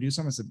 I need you to do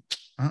something. I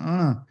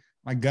said,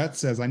 my gut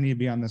says I need to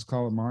be on this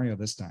call with Mario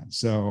this time.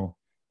 So,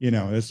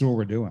 this is what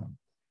we're doing.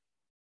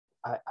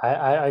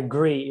 I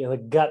agree.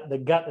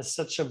 The gut is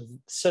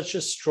such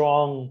a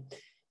strong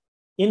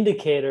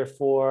indicator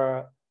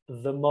for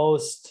the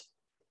most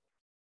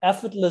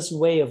effortless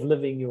way of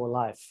living your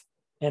life.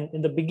 And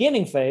in the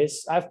beginning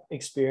phase, I've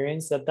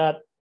experienced that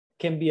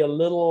can be a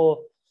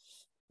little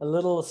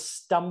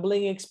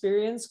stumbling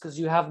experience because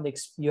you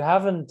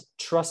haven't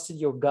trusted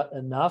your gut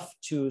enough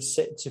to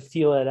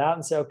feel it out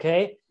and say,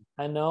 okay,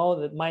 I know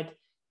that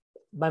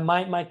my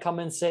mind might come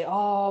and say,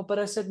 oh, but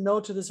I said no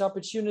to this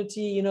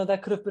opportunity.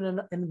 That could have been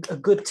a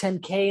good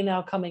 10K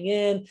now coming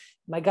in.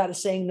 My gut is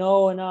saying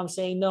no, and now I'm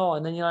saying no.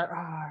 And then you're like,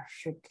 oh,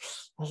 shit,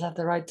 was that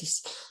the right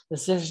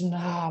decision?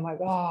 Oh my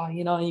God,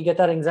 and you get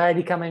that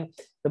anxiety coming.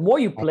 The more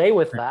you play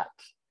with that,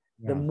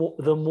 the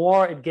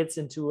more it gets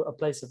into a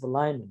place of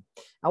alignment.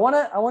 I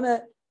want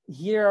to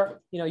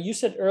hear, you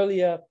said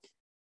earlier,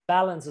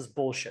 balance is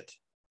bullshit.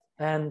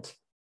 And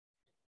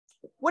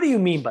what do you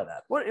mean by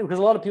that? Because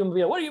a lot of people will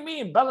be like, what do you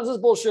mean? Balance is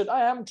bullshit.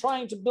 I am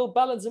trying to build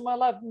balance in my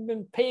life. I've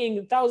been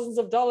paying thousands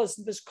of dollars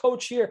to this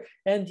coach here.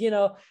 And,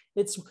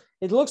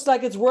 it looks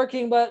like it's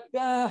working, but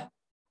I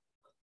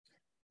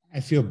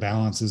feel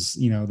balance is,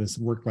 this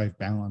work-life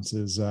balance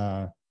is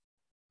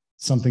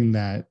something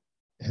that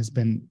has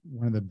been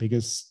one of the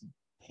biggest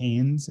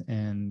pains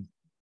and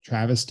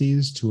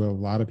travesties to a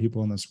lot of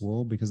people in this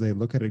world because they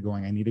look at it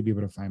going, I need to be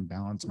able to find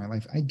balance in my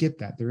life. I get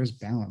that there is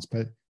balance,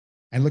 but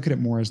I look at it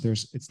more as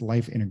it's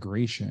life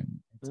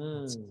integration,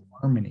 it's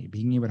harmony,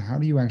 being able to, how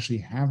do you actually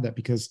have that?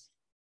 Because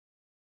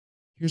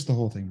here's the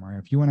whole thing, Mario.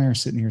 If you and I are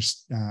sitting here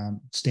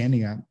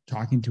standing up,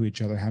 talking to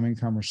each other, having a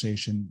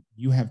conversation,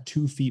 you have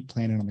 2 feet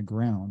planted on the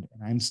ground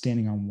and I'm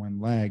standing on one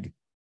leg,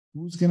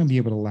 who's going to be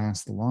able to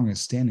last the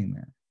longest standing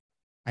there?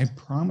 I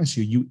promise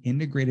you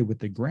integrated with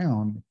the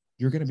ground,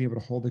 you're going to be able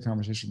to hold the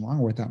conversation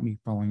longer without me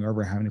falling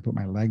over, having to put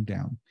my leg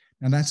down.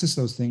 Now that's just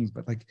those things,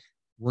 but like,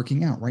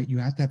 working out, right? You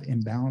have to have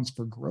imbalance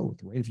for growth,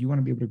 right? If you want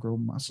to be able to grow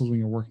muscles when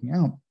you're working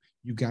out,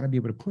 you got to be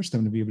able to push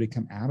them to be able to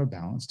come out of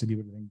balance, to be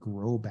able to then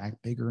grow back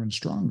bigger and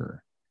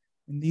stronger.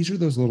 And these are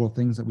those little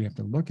things that we have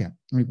to look at,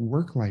 like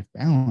work-life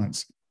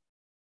balance.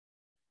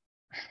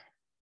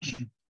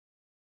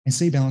 I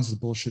say balance is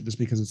bullshit just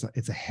because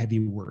it's a heavy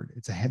word.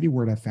 It's a heavy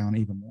word I found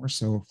even more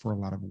so for a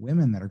lot of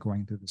women that are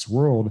going through this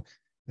world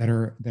that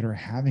are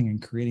having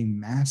and creating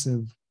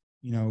massive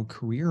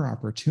career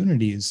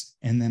opportunities,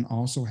 and then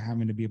also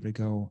having to be able to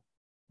go,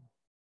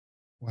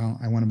 well,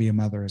 I want to be a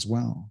mother as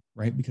well,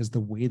 right? Because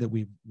the way that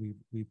we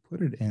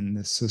put it in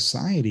this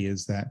society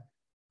is that,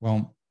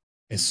 well,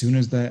 as soon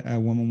as a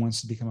woman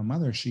wants to become a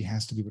mother, she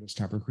has to be able to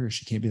stop her career.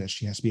 She can't be that.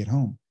 She has to be at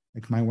home.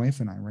 Like my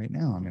wife and I right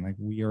now, I mean, like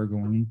we are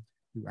going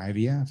through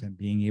IVF and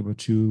being able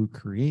to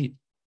create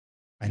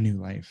a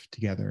new life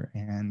together.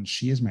 And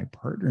she is my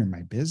partner in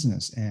my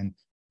business. And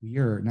we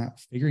are not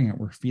figuring out,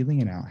 we're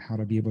feeling it out, how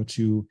to be able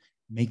to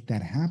make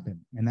that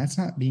happen. And that's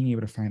not being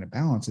able to find a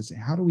balance. It's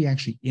how do we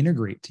actually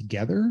integrate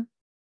together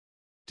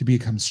to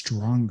become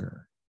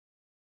stronger?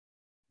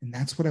 And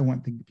that's what I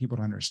want people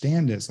to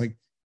understand is like,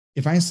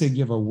 if I say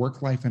you have a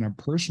work life and a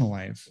personal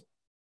life,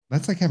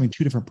 that's like having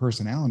two different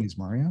personalities,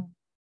 Mario.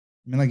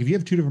 I mean, like if you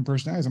have two different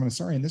personalities, I'm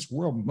sorry, in this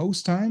world,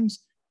 most times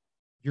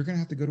you're going to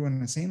have to go to an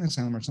insane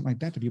asylum or something like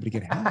that to be able to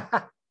get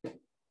help.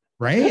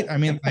 Right? I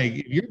mean, like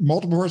if you're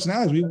multiple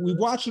personalities, we've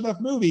watched enough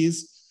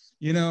movies,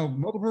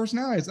 multiple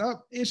personalities,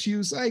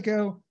 issue,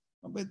 psycho,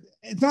 but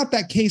it's not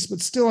that case, but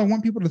still I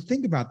want people to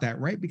think about that,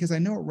 right? Because I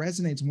know it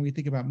resonates when we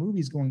think about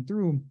movies going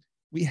through.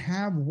 We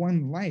have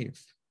one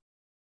life,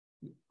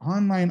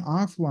 online,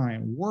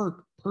 offline,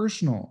 work,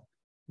 personal.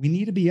 We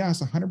need to be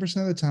us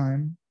 100% of the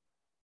time,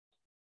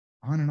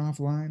 on and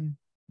offline,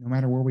 no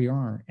matter where we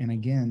are. And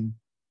again,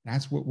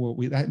 that's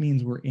that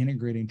means we're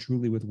integrating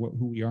truly with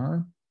who we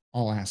are,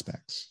 all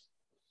aspects.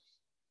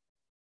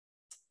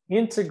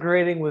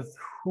 Integrating with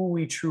who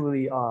we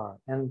truly are.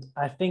 And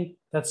I think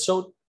that's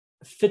so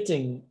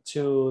fitting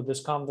to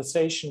this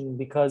conversation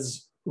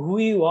because who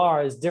you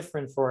are is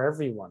different for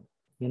everyone.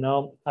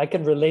 I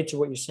can relate to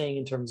what you're saying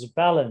in terms of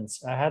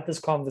balance. I had this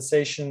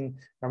conversation,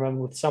 I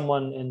remember, with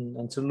someone in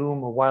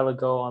Tulum a while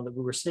ago.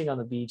 We were sitting on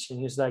the beach, and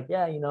he was like,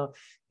 "Yeah, you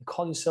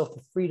call yourself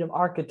the freedom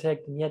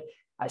architect, and yet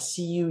I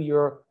see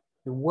you're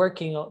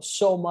working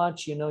so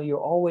much. You're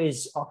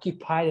always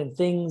occupied in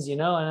things.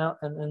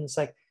 And it's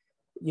like,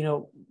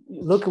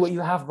 look at what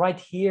you have right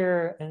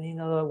here, and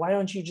why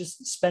don't you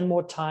just spend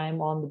more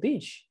time on the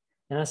beach?"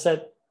 And I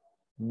said,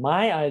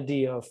 my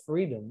idea of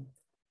freedom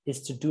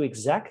is to do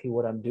exactly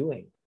what I'm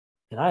doing.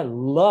 And I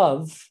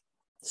love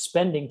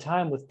spending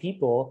time with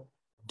people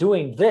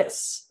doing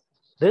this.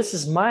 This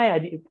is my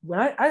idea. When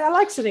I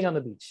like sitting on the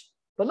beach,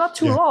 but not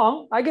too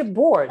long. I get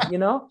bored,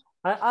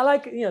 I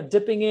like,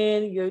 dipping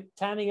in, you're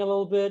tanning a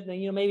little bit,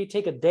 and, maybe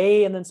take a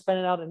day and then spend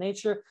it out in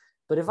nature.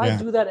 But if I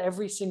do that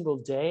every single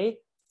day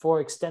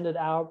for extended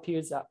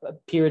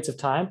periods of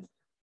time,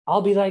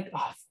 I'll be like,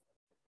 oh,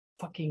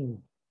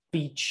 fucking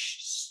beach,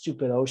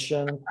 stupid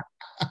ocean.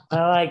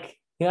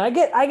 I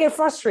get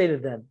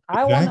frustrated then.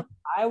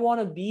 I want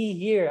to be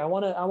here. I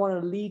want to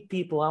lead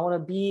people. I want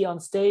to be on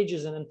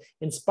stages and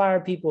inspire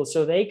people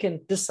so they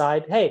can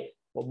decide, hey,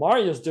 what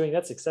Mario's doing,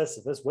 that's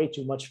excessive. That's way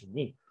too much for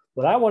me.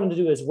 What I want to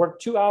do is work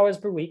 2 hours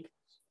per week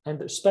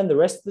and spend the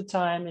rest of the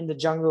time in the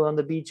jungle, on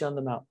the beach, on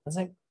the mountain. I was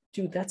like,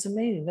 dude, that's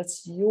amazing.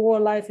 That's your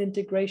life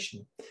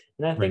integration.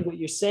 And I think what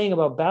you're saying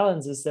about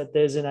balance is that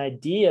there's an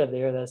idea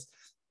there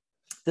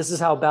this is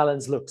how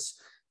balance looks.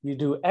 You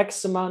do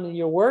X amount in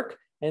your work,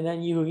 and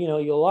then you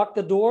lock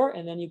the door,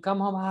 and then you come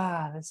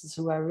home. This is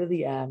who I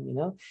really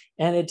am,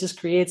 and it just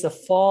creates a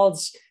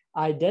false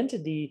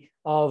identity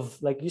of,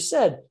 like you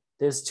said,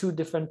 there's two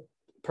different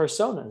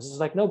personas. It's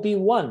like, no, be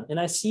one. And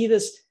I see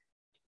this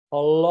a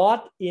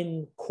lot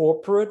in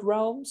corporate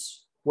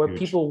realms where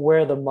people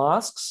wear the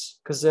masks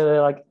because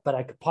they're like, but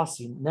I could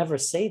possibly never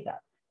say that.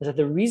 Is that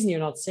the reason you're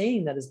not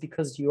saying that is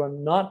because you are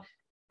not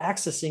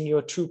accessing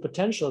your true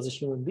potential as a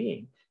human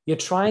being. You're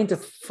trying to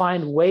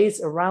find ways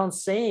around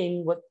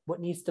saying what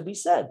needs to be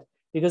said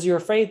because you're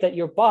afraid that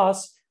your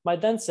boss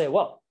might then say,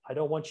 well, I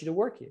don't want you to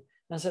work here.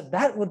 And I said,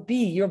 that would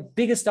be your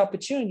biggest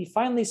opportunity.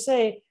 Finally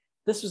say,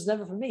 this was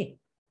never for me.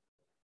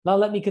 Now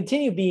let me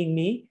continue being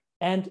me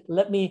and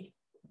let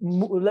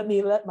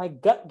my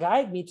gut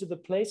guide me to the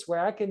place where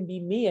I can be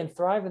me and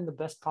thrive in the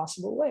best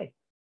possible way.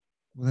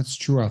 Well, that's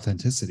true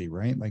authenticity,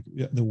 right? Like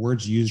the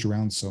words used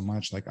around so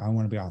much, like I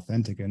want to be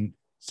authentic. And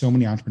so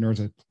many entrepreneurs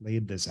have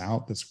played this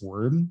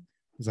word.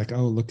 It's like,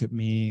 oh, look at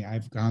me.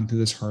 I've gone through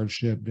this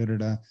hardship,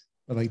 But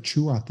like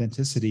true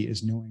authenticity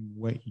is knowing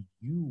what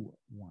you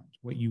want,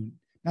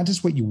 not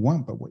just what you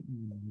want, but what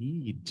you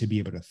need to be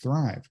able to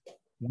thrive.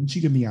 Once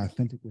you can be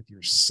authentic with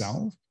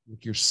yourself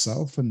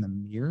in the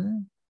mirror.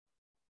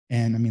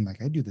 And I mean,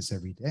 like I do this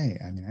every day.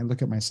 I mean, I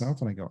look at myself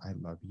and I go, I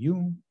love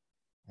you.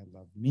 I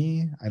love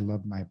me. I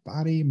love my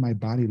body. My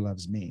body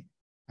loves me.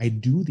 I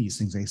do these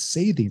things. I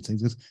say these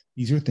things.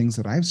 These are things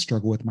that I've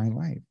struggled with my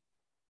life,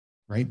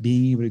 right?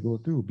 Being able to go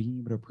through, being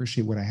able to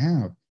appreciate what I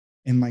have.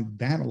 And like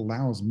that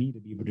allows me to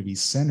be able to be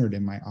centered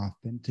in my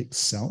authentic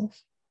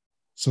self.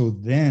 So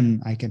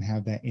then I can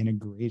have that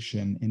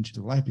integration into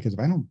the life, because if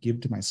I don't give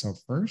to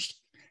myself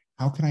first,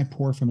 how can I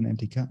pour from an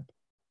empty cup?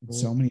 And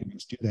so many of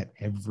us do that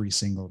every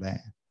single day.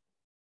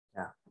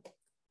 Yeah.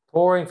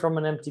 Pouring from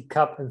an empty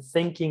cup and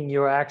thinking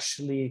you're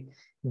actually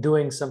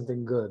doing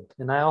something good.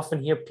 And I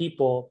often hear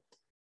people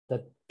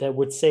that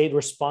would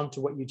respond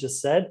to what you just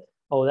said.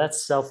 Oh,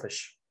 that's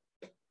selfish.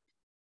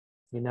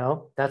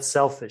 That's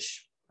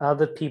selfish.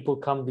 Other people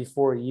come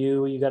before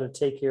you. You got to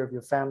take care of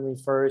your family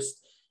first.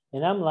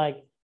 And I'm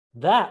like,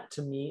 that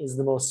to me is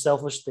the most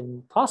selfish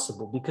thing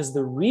possible, because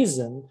the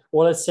reason,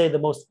 or let's say the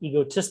most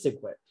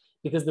egotistic way,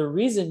 because the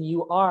reason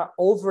you are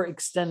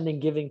overextending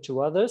giving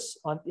to others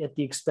at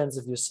the expense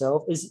of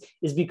yourself is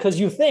because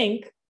you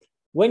think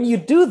When you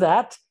do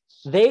that,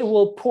 they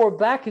will pour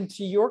back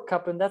into your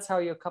cup, and that's how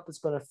your cup is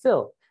going to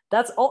fill.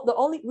 That's all, the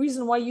only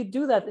reason why you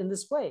do that in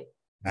this way.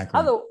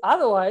 Exactly.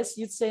 Otherwise,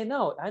 you'd say,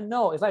 no, I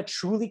know if I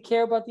truly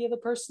care about the other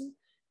person,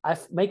 I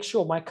make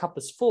sure my cup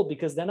is full,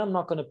 because then I'm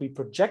not going to be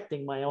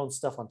projecting my own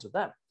stuff onto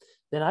them.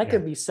 Then I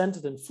can be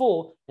centered and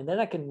full, and then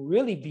I can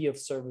really be of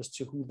service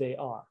to who they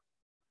are.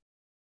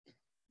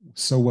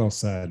 So well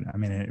said. I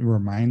mean, it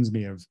reminds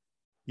me of,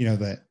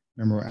 that,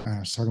 remember I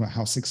was talking about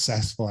how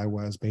successful I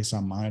was based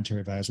on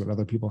monetary values, what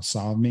other people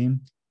saw of me.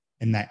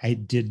 And that I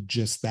did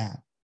just that.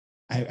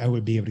 I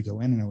would be able to go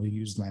in and I would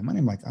use my money.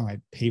 I'm like, oh,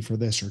 I'd pay for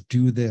this or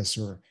do this,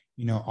 or,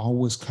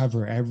 always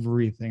cover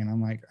everything. And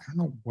I'm like, I don't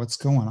know what's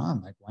going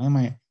on. Like, why am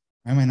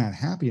I not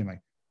happy? I'm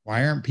like,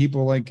 why aren't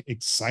people like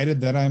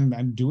excited that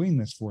I'm doing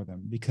this for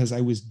them? Because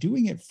I was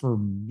doing it for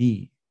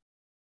me.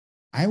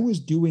 I was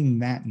doing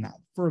that not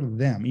for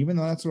them, even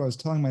though that's what I was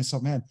telling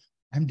myself, man,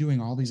 I'm doing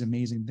all these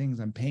amazing things.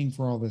 I'm paying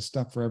for all this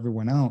stuff for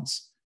everyone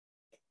else.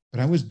 But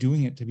I was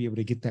doing it to be able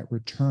to get that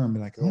return, be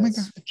like, oh my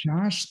God,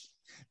 Josh,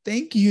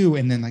 thank you.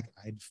 And then like,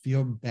 I'd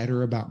feel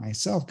better about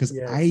myself because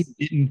I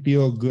didn't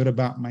feel good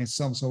about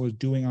myself. So I was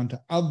doing unto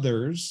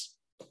others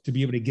to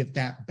be able to get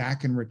that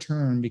back in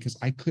return, because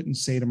I couldn't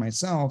say to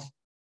myself,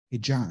 hey,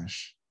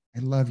 Josh, I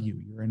love you.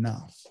 You're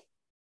enough.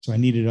 So I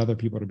needed other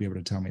people to be able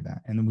to tell me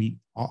that. And then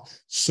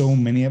so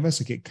many of us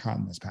get caught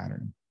in this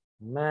pattern.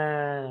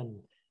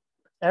 Man,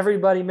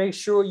 everybody make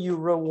sure you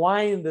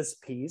rewind this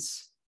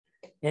piece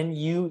and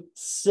you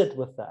sit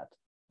with that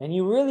and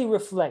you really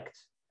reflect,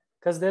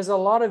 because there's a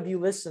lot of you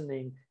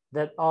listening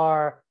that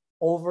are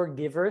over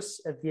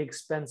givers at the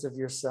expense of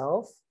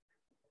yourself,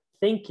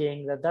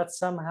 thinking that that's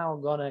somehow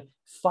going to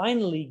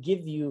finally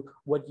give you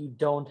what you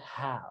don't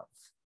have.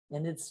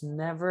 And it's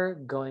never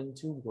going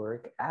to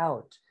work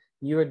out.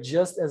 You're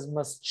just as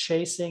much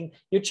chasing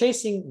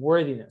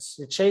worthiness.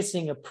 You're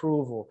chasing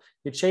approval.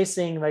 You're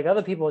chasing, like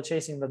other people are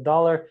chasing the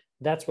dollar.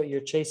 That's what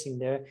you're chasing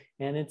there.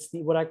 And it's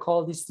what I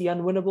call the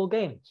unwinnable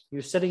game.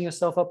 You're setting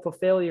yourself up for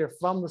failure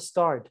from the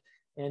start.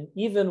 And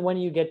even when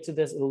you get to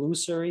this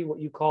illusory, what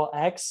you call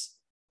X,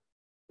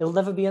 it'll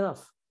never be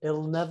enough.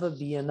 It'll never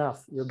be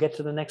enough. You'll get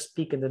to the next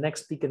peak and the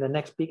next peak and the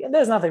next peak. And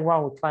there's nothing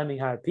wrong with climbing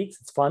higher peaks.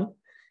 It's fun.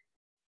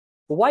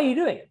 But why are you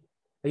doing it?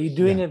 Are you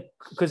doing it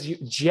because you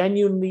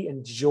genuinely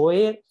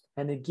enjoy it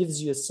and it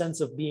gives you a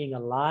sense of being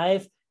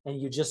alive and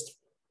you just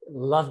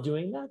love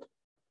doing that?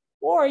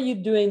 Or are you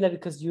doing that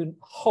because you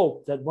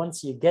hope that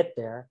once you get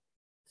there,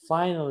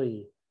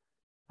 finally,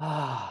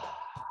 yes,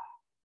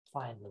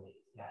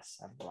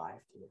 I've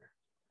arrived here.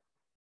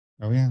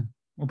 Oh, yeah.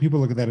 Well, people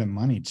look at that in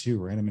money too,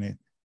 right? I mean,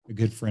 a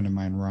good friend of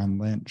mine, Ron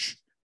Lynch,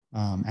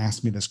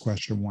 asked me this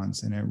question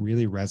once and it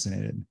really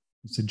resonated.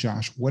 He said,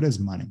 Josh, what is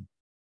money?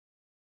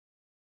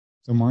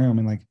 So Mario, I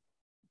mean, like,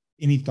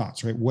 any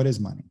thoughts, right? What is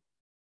money?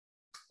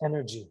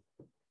 Energy.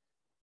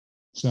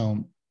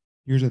 So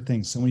here's the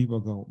thing. So many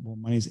people go, well,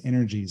 money's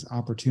energy, is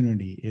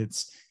opportunity.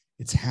 It's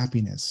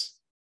happiness.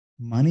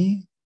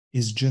 Money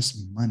is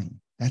just money.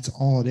 That's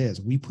all it is.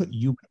 We put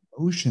human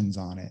emotions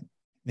on it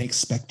and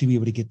expect to be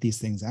able to get these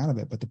things out of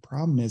it. But the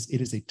problem is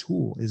it is a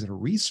tool. Is it a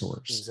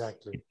resource?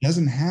 Exactly. It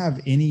doesn't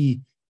have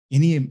any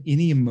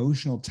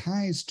emotional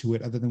ties to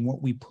it other than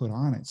what we put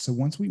on it. So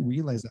once we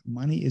realize that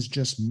money is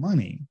just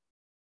money,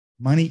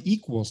 money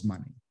equals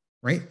money,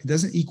 right? It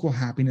doesn't equal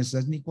happiness,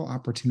 doesn't equal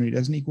opportunity,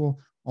 doesn't equal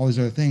all these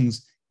other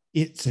things.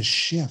 It's a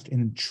shift.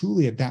 And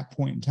truly at that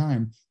point in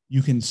time,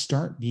 you can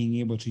start being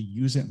able to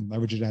use it and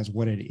leverage it as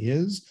what it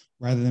is,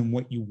 rather than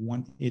what you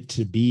want it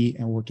to be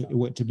and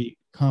what to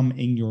become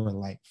in your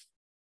life.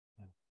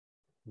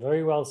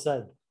 Very well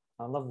said.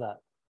 I love that.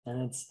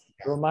 And it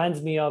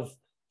reminds me of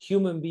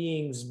human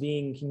beings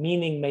being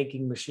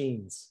meaning-making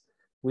machines.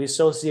 We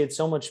associate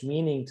so much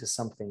meaning to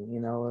something,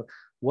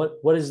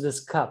 What is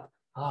this cup?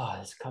 Oh,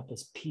 this cup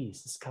is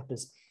peace. This cup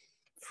is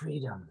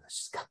freedom.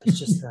 This cup is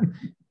just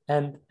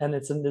and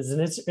it's an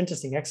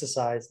interesting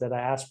exercise that I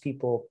ask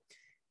people,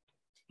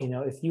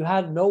 if you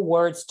had no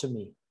words to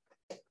me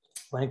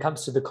when it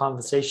comes to the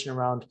conversation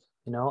around,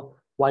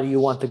 why do you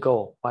want the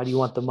goal? Why do you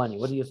want the money?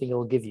 What do you think it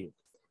will give you?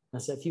 And I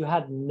said, if you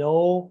had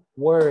no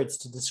words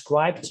to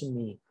describe to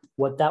me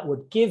what that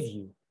would give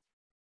you,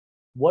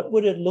 what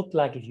would it look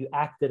like if you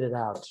acted it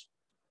out?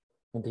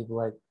 And people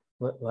are like,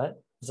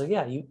 what? It's like,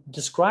 yeah, you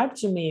describe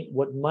to me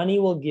what money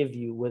will give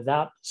you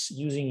without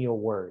using your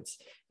words.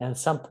 And at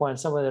some point,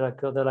 somewhere they're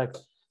like,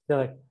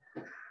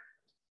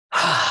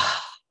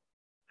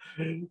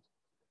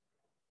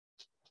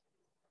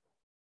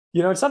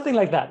 something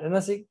like that. And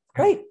I say,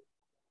 great,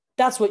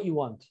 that's what you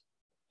want.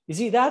 You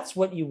see, that's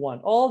what you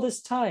want all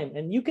this time.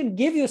 And you can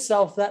give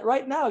yourself that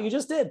right now. You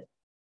just did.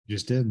 You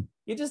just did.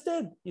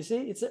 You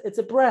see, it's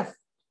a breath.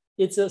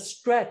 It's a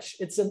stretch.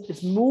 It's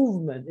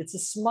movement. It's a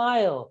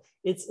smile.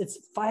 It's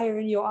fire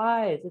in your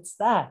eyes. It's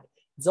that.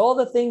 It's all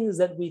the things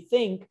that we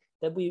think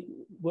that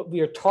what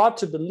we are taught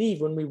to believe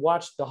when we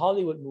watch the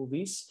Hollywood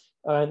movies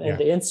and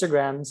the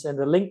Instagrams and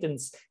the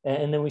LinkedIn's,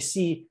 and then we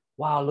see,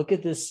 wow, look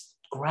at this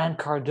Grant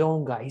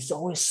Cardone guy. He's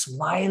always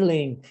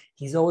smiling.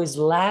 He's always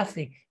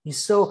laughing. He's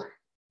so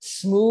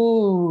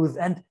smooth.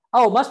 And,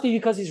 oh, must be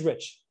because he's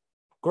rich.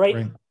 Great.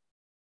 Right.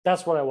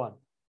 That's what I want.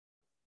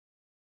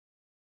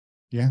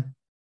 Yeah.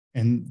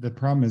 And the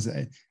problem is,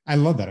 I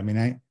love that. I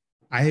mean,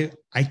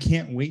 I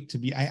can't wait to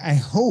be, I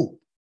hope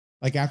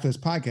like after this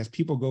podcast,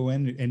 people go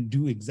in and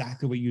do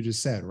exactly what you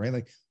just said, right?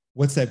 Like,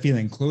 what's that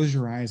feeling? Close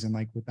your eyes and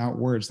like without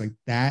words, like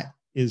that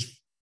is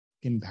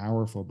fucking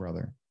powerful,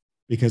 brother.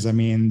 Because I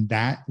mean,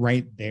 that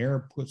right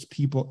there puts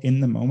people in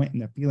the moment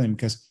and the feeling,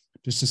 because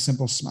just a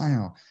simple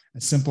smile,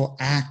 a simple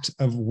act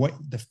of what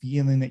the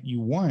feeling that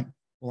you want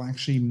will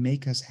actually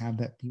make us have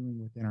that feeling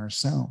within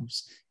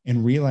ourselves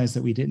and realize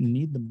that we didn't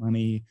need the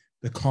money,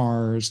 the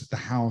cars, the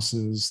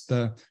houses,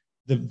 the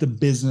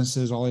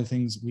businesses, all the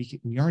things.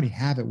 We already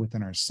have it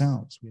within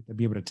ourselves. We have to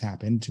be able to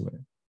tap into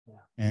it. Yeah.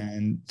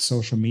 And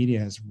social media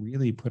has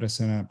really put us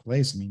in a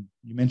place. I mean,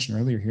 you mentioned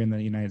earlier here in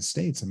the United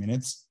States, I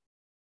mean,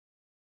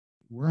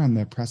 we're on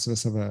the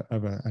precipice of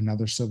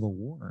another civil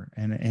war,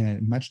 and a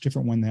much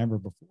different one than ever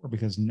before,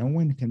 because no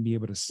one can be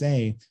able to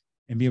say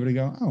and be able to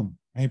go, oh,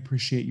 I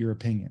appreciate your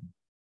opinion.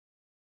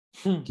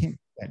 Can't do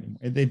that anymore.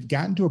 They've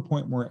gotten to a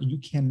point where you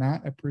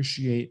cannot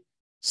appreciate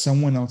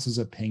someone else's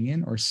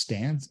opinion or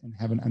stance and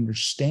have an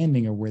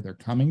understanding of where they're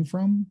coming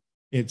from.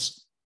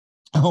 It's,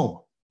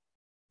 oh,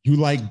 you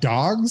like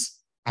dogs?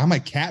 I'm a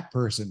cat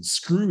person.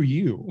 Screw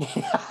you.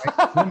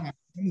 We're not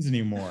friends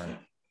anymore.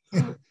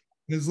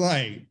 It's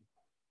like,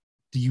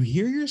 do you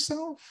hear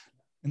yourself?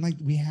 And like,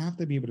 we have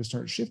to be able to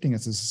start shifting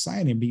as a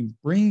society and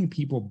bringing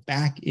people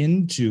back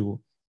into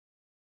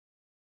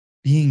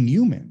being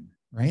human,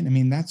 right? I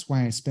mean, that's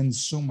why I spend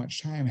so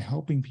much time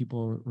helping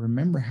people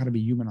remember how to be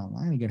human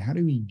online again. How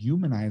do we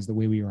humanize the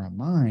way we are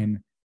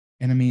online?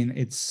 And I mean,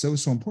 it's so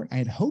important. I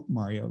had hoped,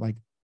 Mario, like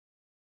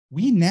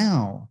we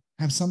now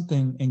have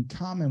something in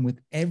common with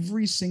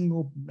every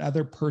single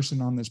other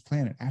person on this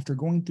planet. After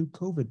going through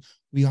COVID,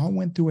 we all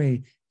went through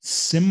a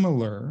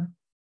similar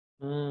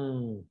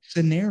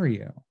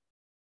scenario.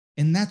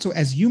 And that's what,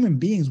 as human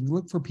beings, we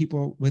look for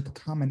people with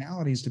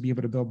commonalities to be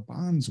able to build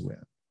bonds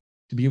with,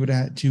 to be able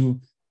to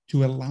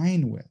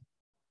align with.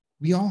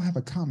 We all have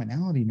a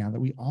commonality now that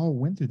we all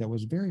went through that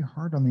was very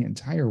hard on the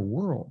entire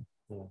world.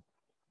 Yeah.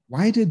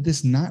 Why did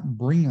this not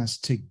bring us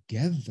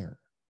together?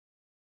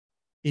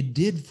 It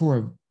did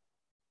for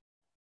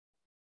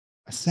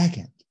a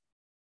second.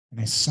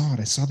 And I saw it.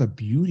 I saw the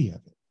beauty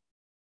of it.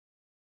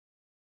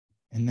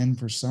 And then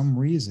for some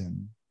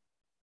reason,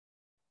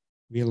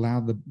 we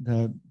allowed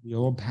the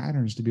old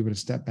patterns to be able to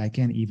step back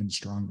in even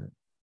stronger.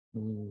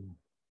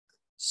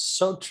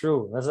 So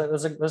true.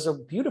 That's a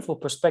beautiful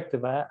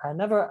perspective. I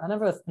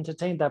never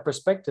entertained that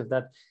perspective,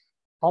 that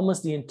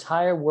almost the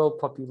entire world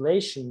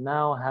population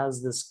now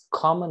has this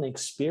common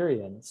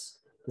experience,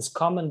 this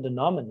common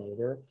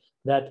denominator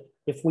that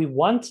if we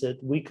wanted,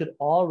 we could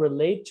all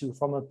relate to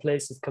from a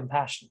place of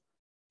compassion.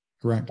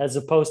 Correct. As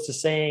opposed to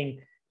saying,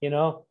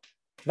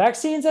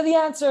 vaccines are the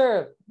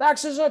answer.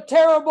 Vaccines are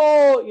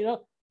terrible,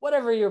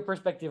 whatever your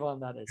perspective on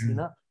that is,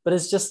 but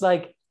it's just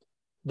like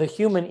the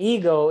human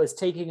ego is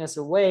taking us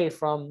away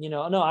from,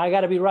 no, I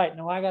got to be right.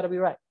 No, I got to be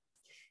right.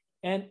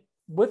 And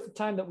with the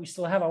time that we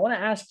still have, I want to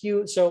ask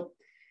you, so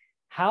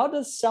how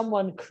does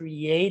someone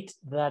create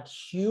that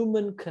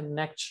human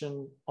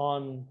connection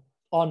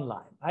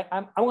online?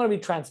 I'm going to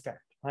be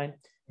transparent, right?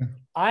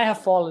 I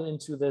have fallen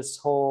into this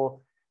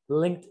whole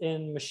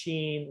LinkedIn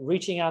machine,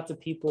 reaching out to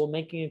people,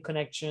 making a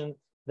connection.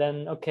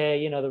 Then,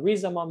 okay, the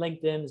reason I'm on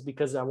LinkedIn is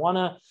because I want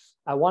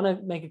to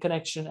make a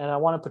connection and I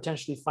want to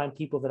potentially find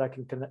people that I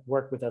can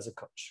work with as a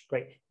coach.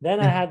 Great. Then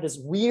I had this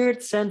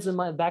weird sense in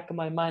my back of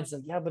my mind,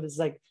 saying, yeah, but it's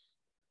like,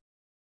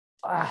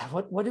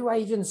 what do I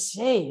even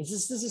say?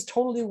 This is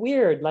totally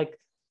weird. Like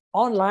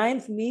online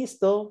for me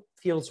still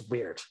feels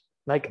weird.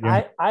 Like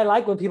I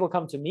like when people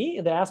come to me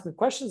and they ask me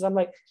questions. I'm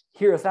like,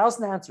 here are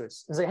 1,000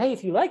 answers. And say, hey,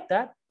 if you like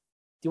that,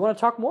 do you want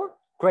to talk more?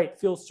 Great.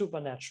 Feels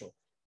supernatural.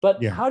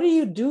 But how do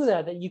you do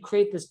that you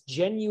create this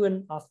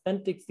genuine,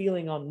 authentic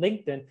feeling on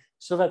LinkedIn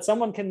so that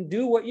someone can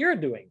do what you're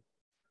doing?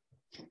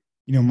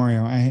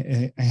 Mario,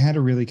 I had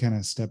to really kind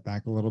of step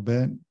back a little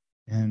bit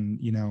and,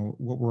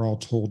 what we're all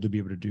told to be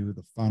able to do,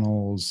 the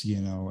funnels,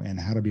 and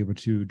how to be able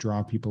to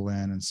draw people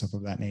in and stuff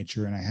of that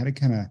nature. And I had to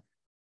kind of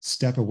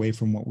step away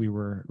from what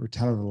we're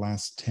taught over the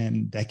last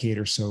 10 decade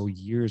or so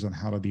years on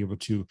how to be able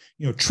to,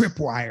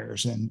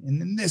 tripwires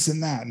and this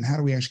and that. And how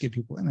do we actually get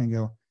people in and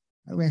go,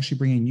 how do we actually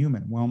bring in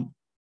human? Well,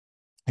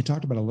 I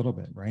talked about a little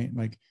bit, right?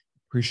 Like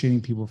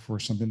appreciating people for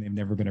something they've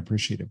never been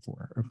appreciated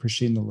for,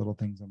 appreciating the little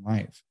things in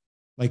life.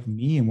 Like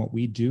me and what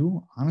we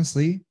do,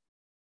 honestly,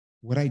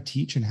 what I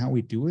teach and how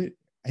we do it,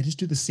 I just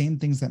do the same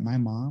things that my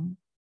mom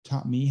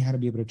taught me how to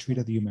be able to treat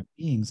other human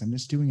beings. I'm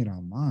just doing it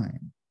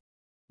online.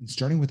 And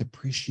starting with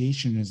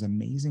appreciation is an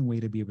amazing way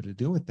to be able to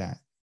deal with that.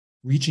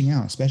 Reaching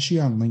out, especially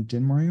on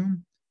LinkedIn, Mario,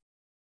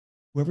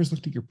 whoever's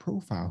looked at your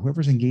profile,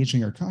 whoever's engaging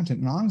your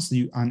content, and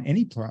honestly, on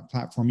any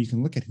platform, you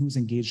can look at who's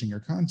engaging your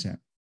content.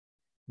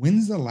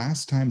 When's the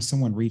last time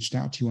someone reached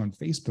out to you on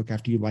Facebook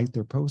after you liked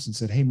their post and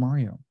said, hey,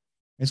 Mario,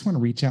 I just want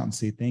to reach out and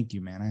say, thank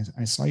you, man.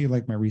 I saw you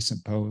like my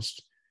recent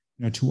post.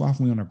 Too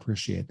often we don't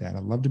appreciate that.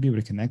 I'd love to be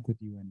able to connect with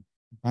you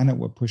Find out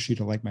what pushed you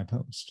to like my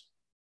post.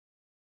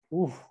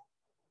 Ooh,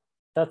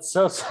 that's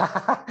so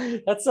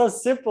that's so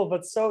simple,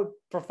 but so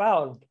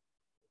profound.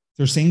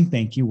 They're saying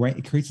thank you, right?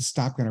 It creates a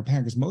stopgap in our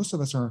pattern because most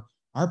of us are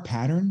our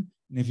pattern.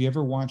 And if you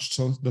ever watched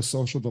The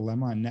Social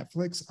Dilemma on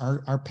Netflix,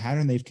 our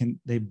pattern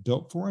they've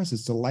built for us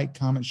is to like,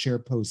 comment, share,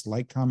 post,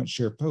 like, comment,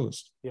 share,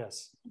 post.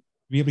 Yes. To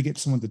be able to get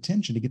someone's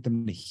attention, to get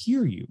them to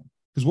hear you.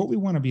 Because what we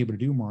want to be able to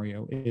do,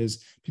 Mario,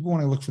 is people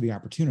want to look for the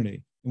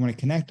opportunity. They want to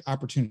connect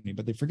opportunity,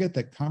 but they forget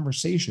that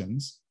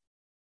conversations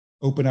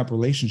open up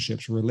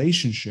relationships.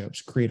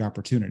 Relationships create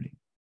opportunity.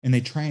 And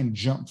they try and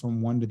jump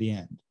from one to the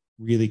end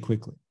really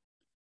quickly.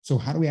 So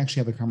how do we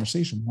actually have a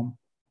conversation? Well,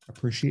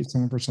 appreciate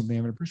someone for something I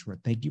haven't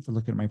appreciated. Thank you for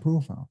looking at my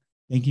profile.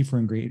 Thank you for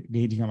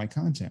engaging on my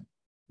content.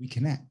 We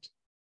connect.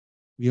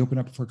 We open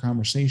up for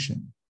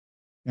conversation.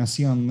 Now,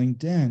 see on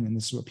LinkedIn, and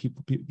this is what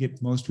people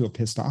get most people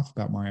pissed off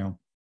about, Mario.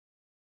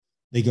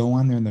 They go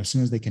on there, and as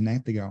soon as they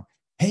connect, they go,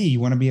 hey, you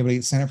want to be able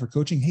to sign up for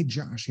coaching? Hey,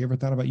 Josh, you ever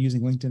thought about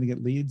using LinkedIn to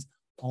get leads?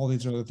 All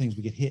these other things.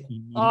 We get hit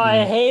immediately. Oh,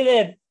 I hate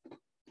it.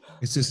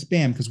 It's just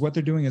spam, because what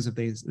they're doing is if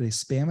they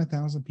spam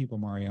 1,000 people,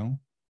 Mario,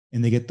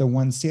 and they get the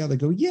one sale, they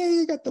go, yeah,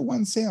 you got the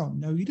one sale.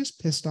 No, you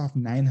just pissed off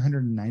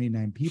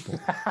 999 people.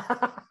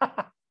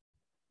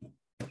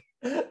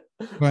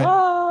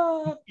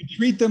 But you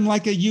treat them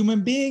like a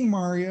human being,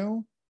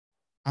 Mario.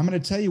 I'm going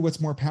to tell you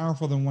what's more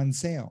powerful than one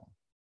sale.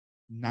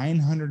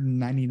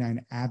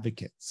 999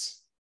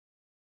 advocates.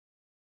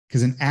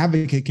 Because an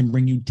advocate can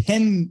bring you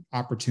 10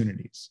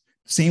 opportunities.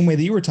 Same way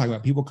that you were talking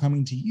about, people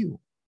coming to you.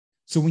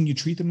 So when you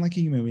treat them like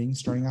a human being,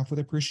 starting off with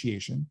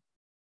appreciation,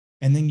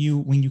 and then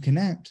when you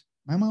connect,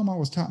 my mom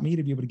always taught me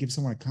to be able to give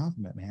someone a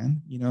compliment,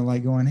 man. You know,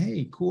 like going,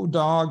 hey, cool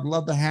dog,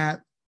 love the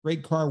hat,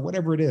 great car,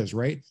 whatever it is,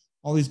 right?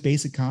 All these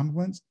basic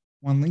compliments.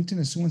 On LinkedIn,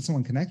 as soon as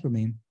someone connects with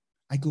me,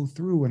 I go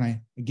through and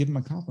I give them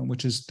a compliment,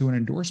 which is through an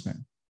endorsement.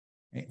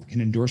 I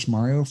can endorse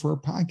Mario for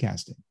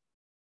podcasting,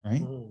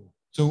 right? Mm.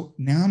 So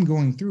now I'm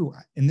going through,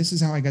 and this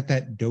is how I got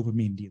that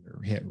dopamine dealer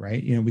hit,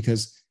 right? You know,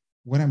 because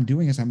what I'm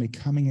doing is I'm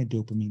becoming a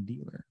dopamine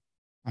dealer.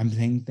 I'm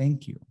saying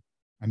thank you.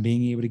 I'm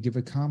being able to give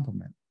a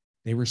compliment.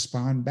 They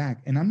respond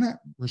back. And I'm not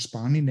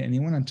responding to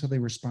anyone until they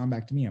respond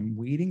back to me. I'm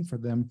waiting for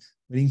them,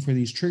 waiting for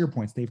these trigger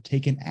points. They've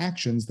taken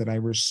actions that I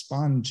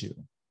respond to.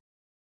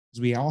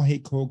 Because we all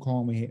hate cold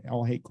call and we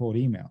all hate cold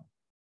email.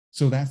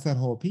 So that's that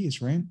whole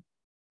piece, right?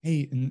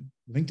 Hey, and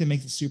LinkedIn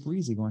makes it super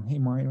easy going, hey,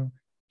 Mario,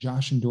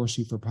 Josh endorsed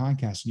you for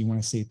podcasting. You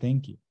want to say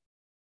thank you.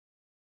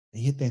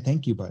 They hit that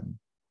thank you button.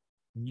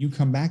 When you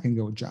come back and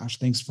go, Josh,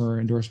 thanks for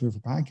endorsing me for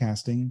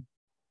podcasting,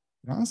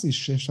 it honestly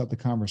shifts out the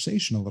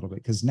conversation a little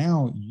bit because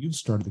now you've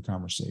started the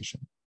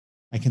conversation.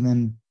 I can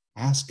then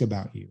ask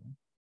about you,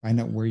 find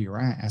out where you're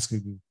at, ask a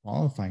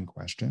qualifying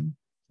question,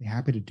 be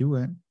happy to do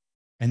it,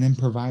 and then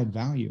provide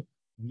value.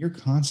 When you're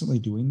constantly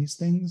doing these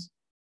things,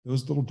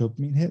 those little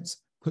dopamine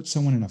hits put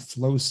someone in a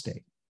flow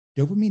state.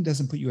 Dopamine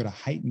doesn't put you at a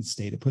heightened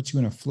state. It puts you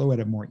in a flow at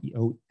a more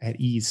at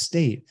ease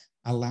state,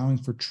 allowing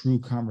for true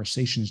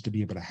conversations to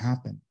be able to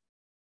happen.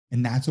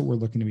 And that's what we're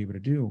looking to be able to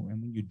do.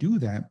 And when you do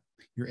that,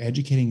 you're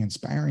educating,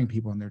 inspiring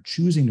people, and they're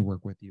choosing to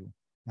work with you,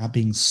 not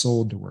being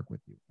sold to work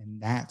with you.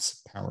 And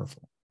that's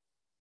powerful.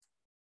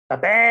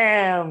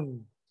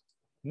 Bam!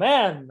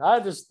 Man, I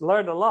just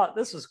learned a lot.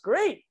 This was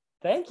great.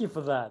 Thank you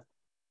for that.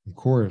 Of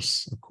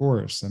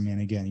course. I mean,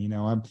 again, you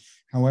know,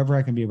 however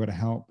I can be able to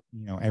help,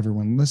 you know,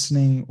 everyone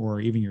listening or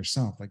even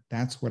yourself, like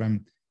that's what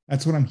I'm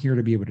here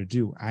to be able to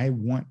do. I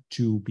want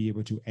to be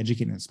able to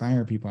educate and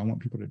inspire people. I want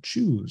people to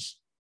choose,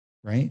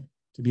 right?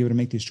 To be able to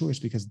make these choices,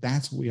 because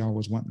that's what we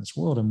always want in this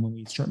world. And when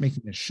we start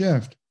making this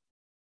shift,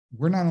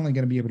 we're not only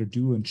going to be able to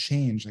do and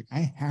change, like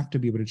I have to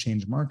be able to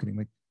change marketing.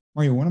 Like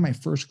Mario, one of my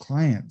first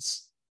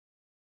clients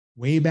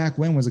way back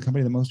when was a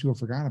company that most people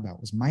forgot about,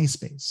 was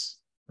MySpace,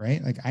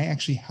 right? Like I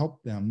actually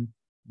helped them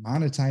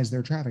monetize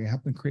their traffic. I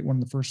helped them create one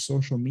of the first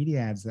social media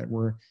ads that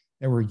were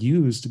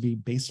used to be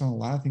based on a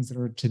lot of things that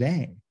are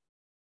today.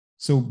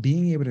 So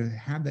being able to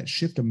have that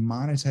shift of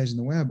monetizing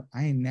the web,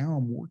 I now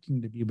am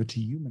working to be able to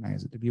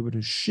humanize it, to be able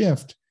to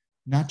shift,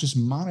 not just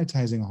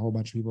monetizing a whole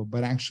bunch of people,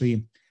 but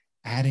actually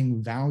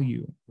adding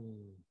value.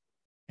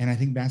 And I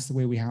think that's the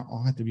way we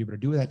all have to be able to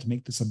do that to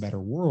make this a better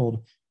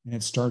world. And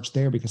it starts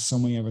there because so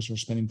many of us are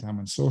spending time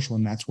on social,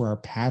 and that's where our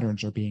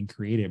patterns are being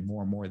created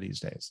more and more these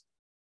days.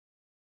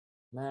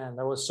 Man,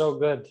 that was so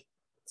good.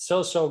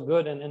 So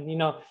good. And you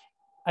know,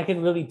 I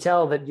can really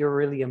tell that you're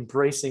really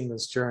embracing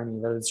this journey,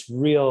 that it's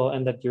real,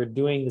 and that you're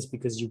doing this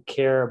because you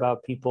care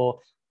about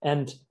people.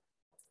 And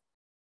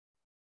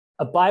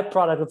a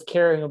byproduct of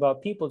caring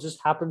about people just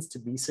happens to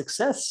be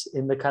success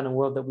in the kind of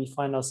world that we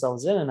find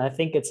ourselves in. And I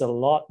think it's a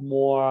lot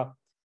more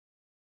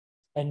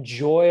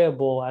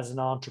enjoyable as an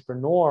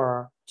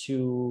entrepreneur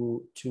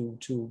to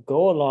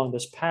go along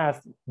this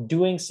path,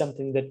 doing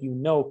something that you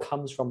know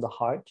comes from the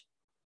heart,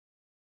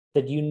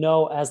 that you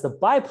know as the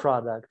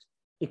byproduct,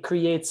 it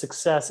creates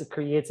success, it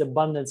creates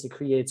abundance, it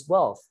creates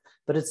wealth,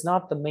 but it's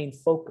not the main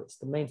focus.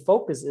 The main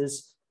focus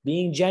is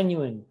being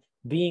genuine,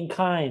 being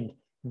kind,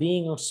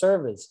 being of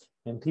service,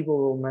 and people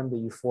will remember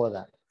you for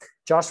that.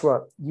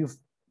 Joshua, you've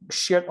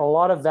shared a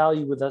lot of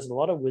value with us, a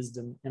lot of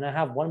wisdom. And I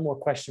have one more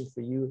question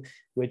for you,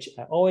 which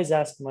I always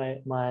ask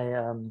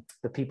the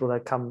people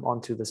that come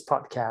onto this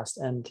podcast.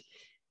 And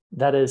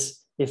that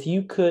is, if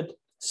you could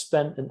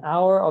spend an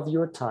hour of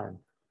your time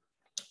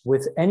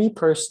with any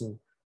person,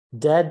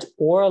 dead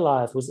or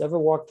alive, who's ever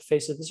walked the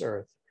face of this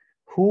earth,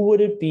 who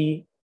would it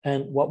be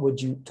and what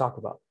would you talk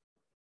about?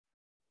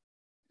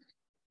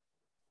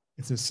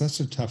 Such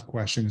a tough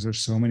question because there's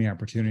so many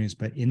opportunities,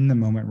 but in the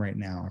moment right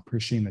now,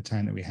 appreciating the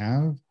time that we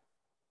have,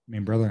 I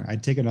mean, brother,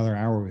 I'd take another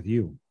hour with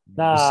you.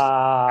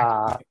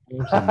 Because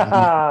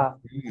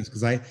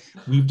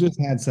we've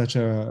just had such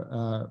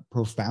a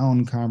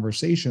profound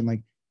conversation.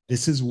 Like,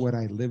 this is what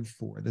I live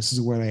for. This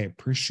is what I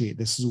appreciate.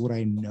 This is what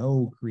I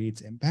know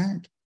creates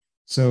impact.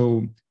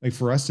 So, like,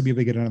 for us to be able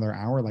to get another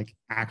hour, like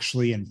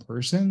actually in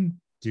person,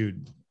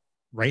 dude,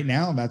 right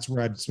now, that's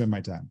where I'd spend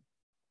my time.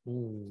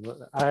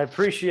 I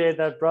appreciate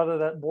that, brother.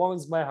 That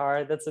warms my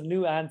heart. That's a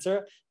new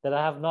answer that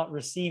I have not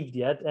received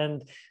yet.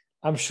 And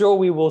I'm sure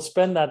we will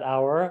spend that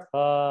hour,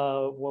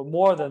 or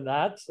more than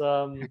that.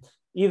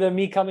 Either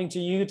me coming to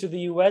you to the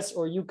US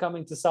or you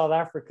coming to South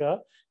Africa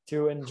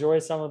to enjoy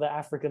some of the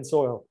African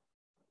soil.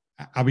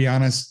 I'll be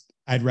honest,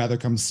 I'd rather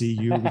come see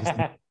you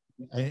because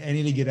I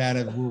need to get out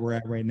of where we're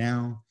at right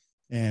now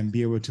and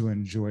be able to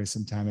enjoy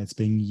some time. It's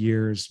been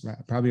years,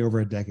 probably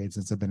over a decade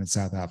since I've been in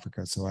South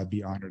Africa. So I'd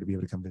be honored to be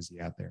able to come visit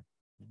you out there.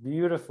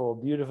 Beautiful,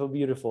 beautiful,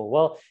 beautiful.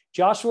 Well,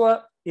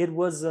 Joshua, it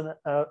was a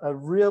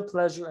real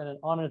pleasure and an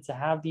honor to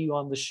have you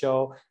on the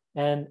show.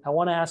 And I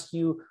want to ask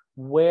you,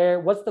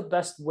 what's the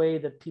best way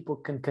that people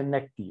can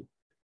connect to you?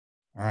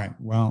 All right.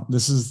 Well,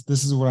 this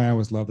is what I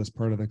always love, this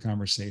part of the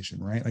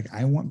conversation, right? Like,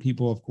 I want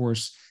people, of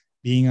course,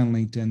 being on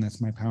LinkedIn, that's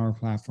my power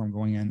platform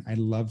going in. I'd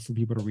love for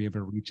people to be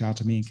able to reach out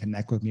to me and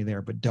connect with me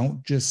there, but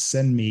don't just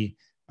send me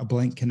a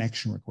blank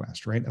connection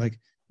request, right? Like,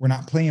 we're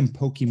not playing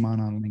Pokemon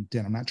on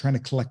LinkedIn. I'm not trying to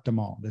collect them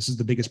all. This is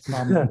the biggest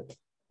problem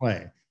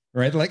play,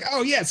 right? Like,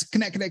 oh yes,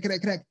 connect.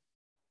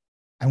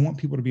 I want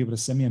people to be able to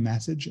send me a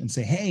message and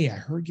say, hey, I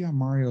heard you on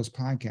Mario's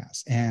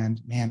podcast. And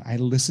man, I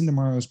listened to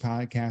Mario's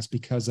podcast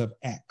because of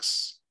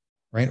X,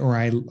 right? Or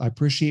I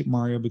appreciate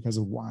Mario because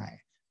of Y.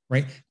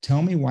 Right?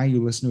 Tell me why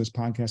you listen to his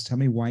podcast. Tell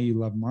me why you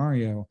love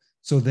Mario.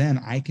 So then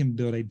I can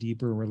build a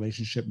deeper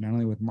relationship, not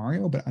only with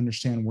Mario, but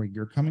understand where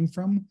you're coming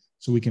from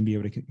so we can be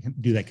able to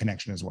do that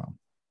connection as well.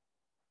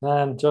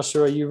 Man,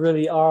 Joshua, you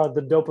really are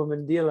the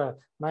dopamine dealer.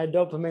 My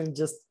dopamine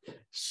just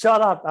shut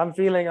up. I'm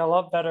feeling a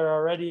lot better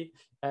already.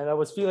 And I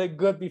was feeling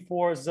good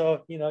before.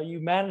 So, you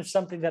managed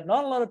something that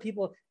not a lot of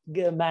people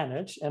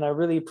manage. And I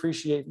really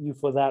appreciate you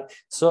for that.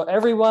 So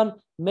everyone,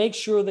 make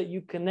sure that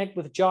you connect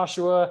with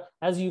Joshua.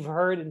 As you've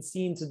heard and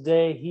seen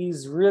today,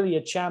 he's really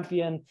a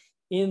champion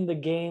in the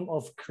game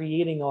of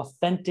creating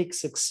authentic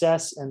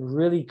success and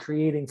really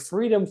creating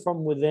freedom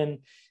from within.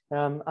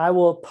 I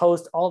will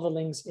post all the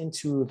links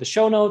into the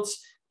show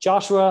notes.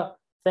 Joshua,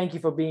 thank you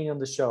for being on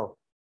the show.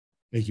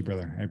 Thank you,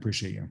 brother. I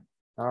appreciate you.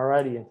 All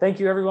righty. And thank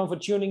you, everyone, for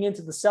tuning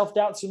into the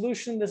Self-Doubt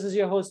Solution. This is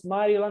your host,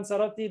 Mario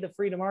Lanzarotti, the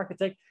Freedom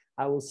Architect.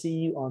 I will see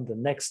you on the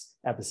next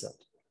episode.